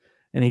 50,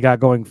 and he got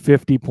going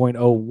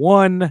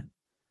 50.01.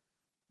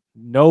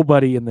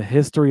 Nobody in the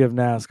history of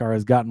NASCAR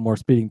has gotten more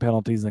speeding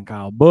penalties than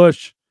Kyle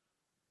Busch.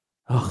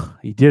 Oh,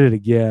 he did it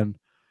again.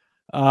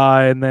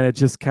 And then it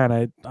just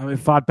kind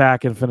of, fought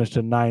back and finished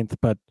in 9th.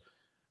 But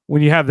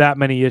when you have that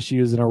many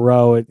issues in a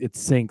row, it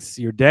sinks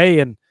your day.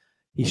 And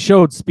he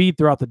showed speed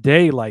throughout the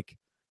day. Like,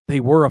 they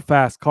were a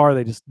fast car.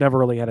 They just never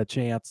really had a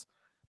chance.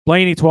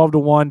 Blaney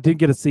 12-1, didn't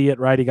get to see it,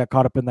 right? He got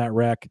caught up in that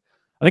wreck.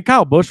 I think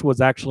Kyle Busch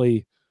was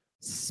actually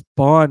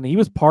spun. He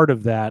was part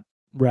of that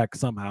wreck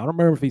somehow. I don't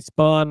remember if he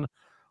spun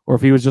or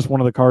if he was just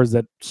one of the cars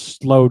that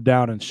slowed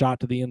down and shot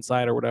to the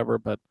inside or whatever,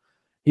 but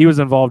he was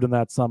involved in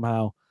that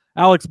somehow.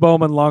 Alex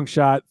Bowman, long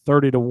shot,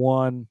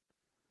 30-1.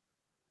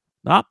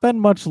 Not been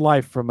much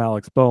life from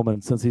Alex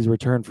Bowman since he's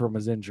returned from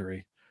his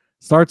injury.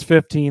 Starts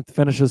 15th,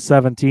 finishes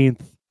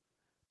 17th.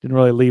 Didn't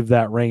really leave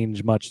that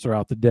range much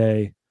throughout the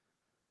day.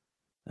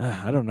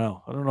 I don't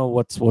know. I don't know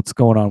what's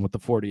going on with the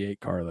 48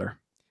 car there.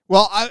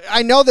 Well,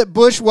 I know that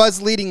Busch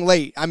was leading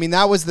late. I mean,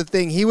 that was the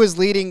thing. He was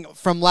leading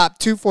from lap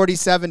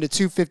 247 to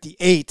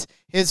 258,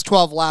 his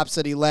 12 laps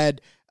that he led,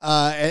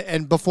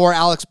 and before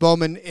Alex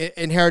Bowman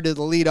inherited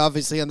the lead,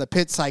 obviously, on the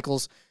pit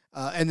cycles,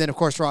 and then, of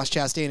course, Ross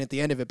Chastain at the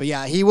end of it. But,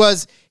 yeah,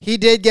 he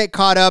did get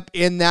caught up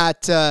in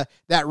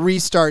that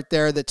restart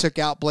there that took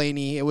out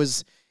Blaney. It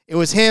was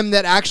him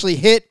that actually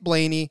hit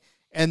Blaney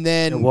and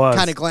then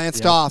kind of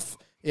glanced off.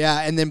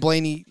 Yeah, and then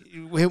Blaney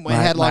went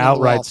headlong on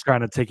the wall. Outrights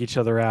trying to take each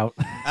other out.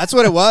 That's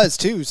what it was,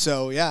 too.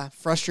 So, yeah,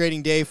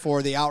 frustrating day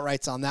for the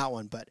outrights on that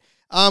one. But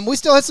we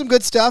still had some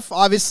good stuff.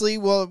 Obviously,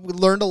 we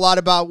learned a lot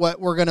about what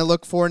we're going to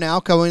look for now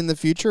going in the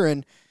future,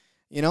 and,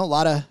 a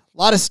lot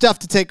of stuff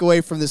to take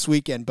away from this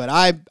weekend. But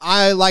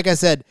I, like I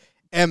said,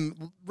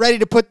 am ready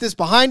to put this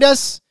behind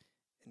us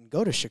and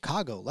go to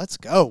Chicago. Let's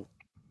go.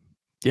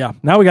 Yeah,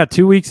 now we got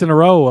 2 weeks in a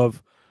row of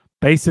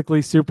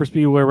basically super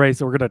speedway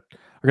race. We're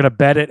gonna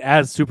bet it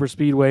as super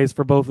speedways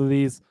for both of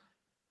these.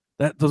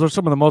 Those are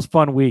some of the most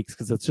fun weeks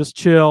because it's just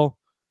chill.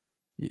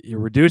 You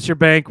reduce your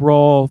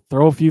bankroll,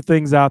 throw a few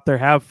things out there,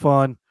 have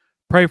fun,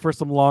 pray for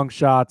some long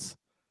shots.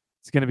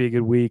 It's going to be a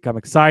good week. I'm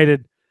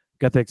excited.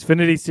 Got the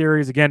Xfinity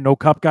Series. Again, no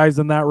Cup guys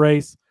in that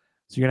race.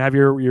 So you're going to have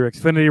your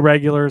Xfinity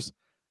regulars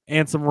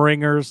and some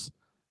ringers.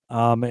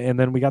 And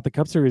then we got the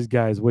Cup Series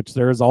guys, which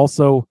there is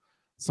also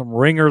some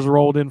ringers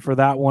rolled in for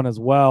that one as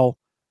well.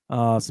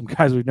 Some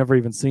guys we've never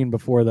even seen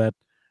before that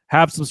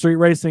have some street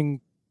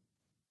racing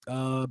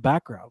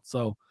background.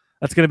 So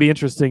that's going to be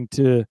interesting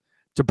to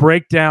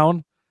break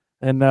down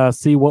and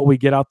see what we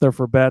get out there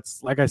for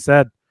bets. Like I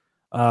said,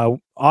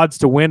 odds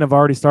to win have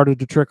already started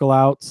to trickle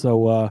out.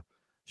 So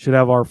should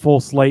have our full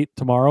slate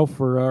tomorrow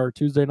for our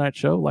Tuesday night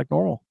show like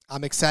normal.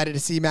 I'm excited to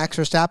see Max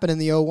Verstappen in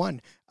the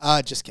 01.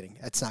 Just kidding.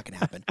 That's not going to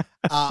happen.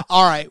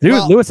 All right.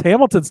 Dude, Lewis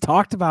Hamilton's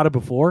talked about it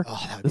before.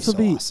 Oh, that would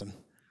be awesome.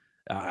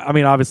 I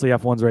mean, obviously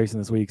F1's racing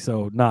this week,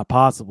 so not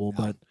possible,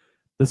 but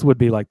this would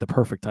be like the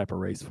perfect type of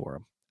race for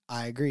him.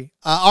 I agree.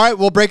 All right,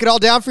 we'll break it all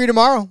down for you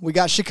tomorrow. We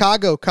got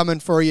Chicago coming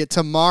for you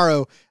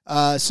tomorrow.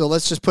 So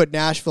let's just put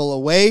Nashville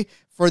away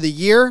for the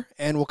year,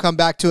 and we'll come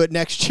back to it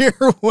next year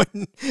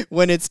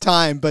when it's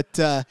time.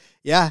 But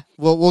yeah,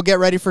 we'll get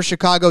ready for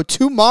Chicago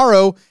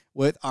tomorrow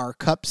with our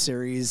Cup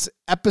Series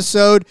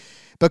episode.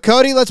 But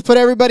Cody, let's put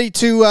everybody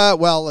to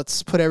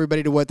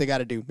what they got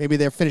to do. Maybe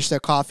they'll finish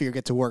their coffee or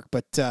get to work,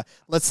 but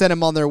let's send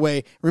them on their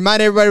way.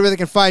 Remind everybody where they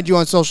can find you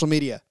on social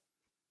media.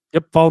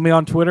 Yep, follow me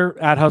on Twitter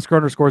at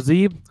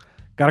Husker_Z.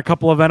 Got a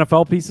couple of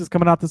NFL pieces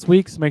coming out this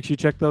week, so make sure you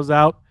check those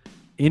out.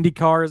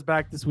 IndyCar is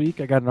back this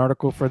week. I got an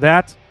article for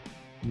that.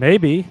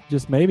 Maybe,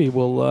 just maybe,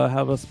 we'll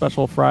have a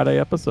special Friday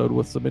episode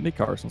with some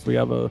IndyCar since we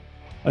have a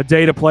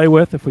day to play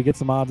with if we get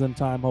some odds in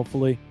time,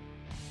 hopefully.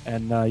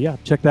 And yeah,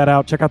 check that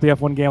out. Check out the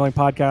F1 Gambling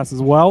Podcast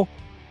as well.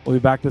 We'll be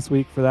back this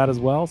week for that as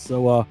well.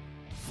 So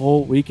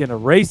full weekend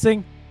of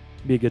racing.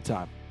 Be a good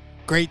time.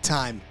 Great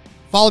time.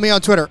 Follow me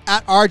on Twitter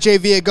at RJ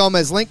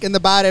Villagomez. Link in the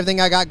bio to everything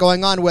I got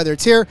going on, whether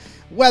it's here,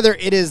 whether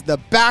it is the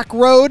back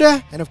road,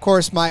 and of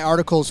course my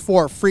articles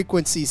for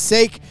frequency's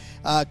sake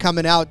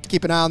coming out.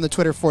 Keep an eye on the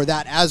Twitter for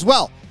that as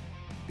well.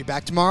 Be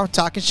back tomorrow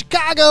talking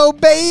Chicago,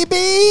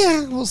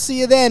 baby. We'll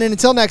see you then. And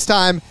until next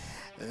time,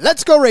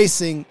 let's go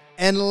racing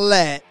and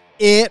let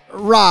it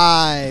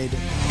ride.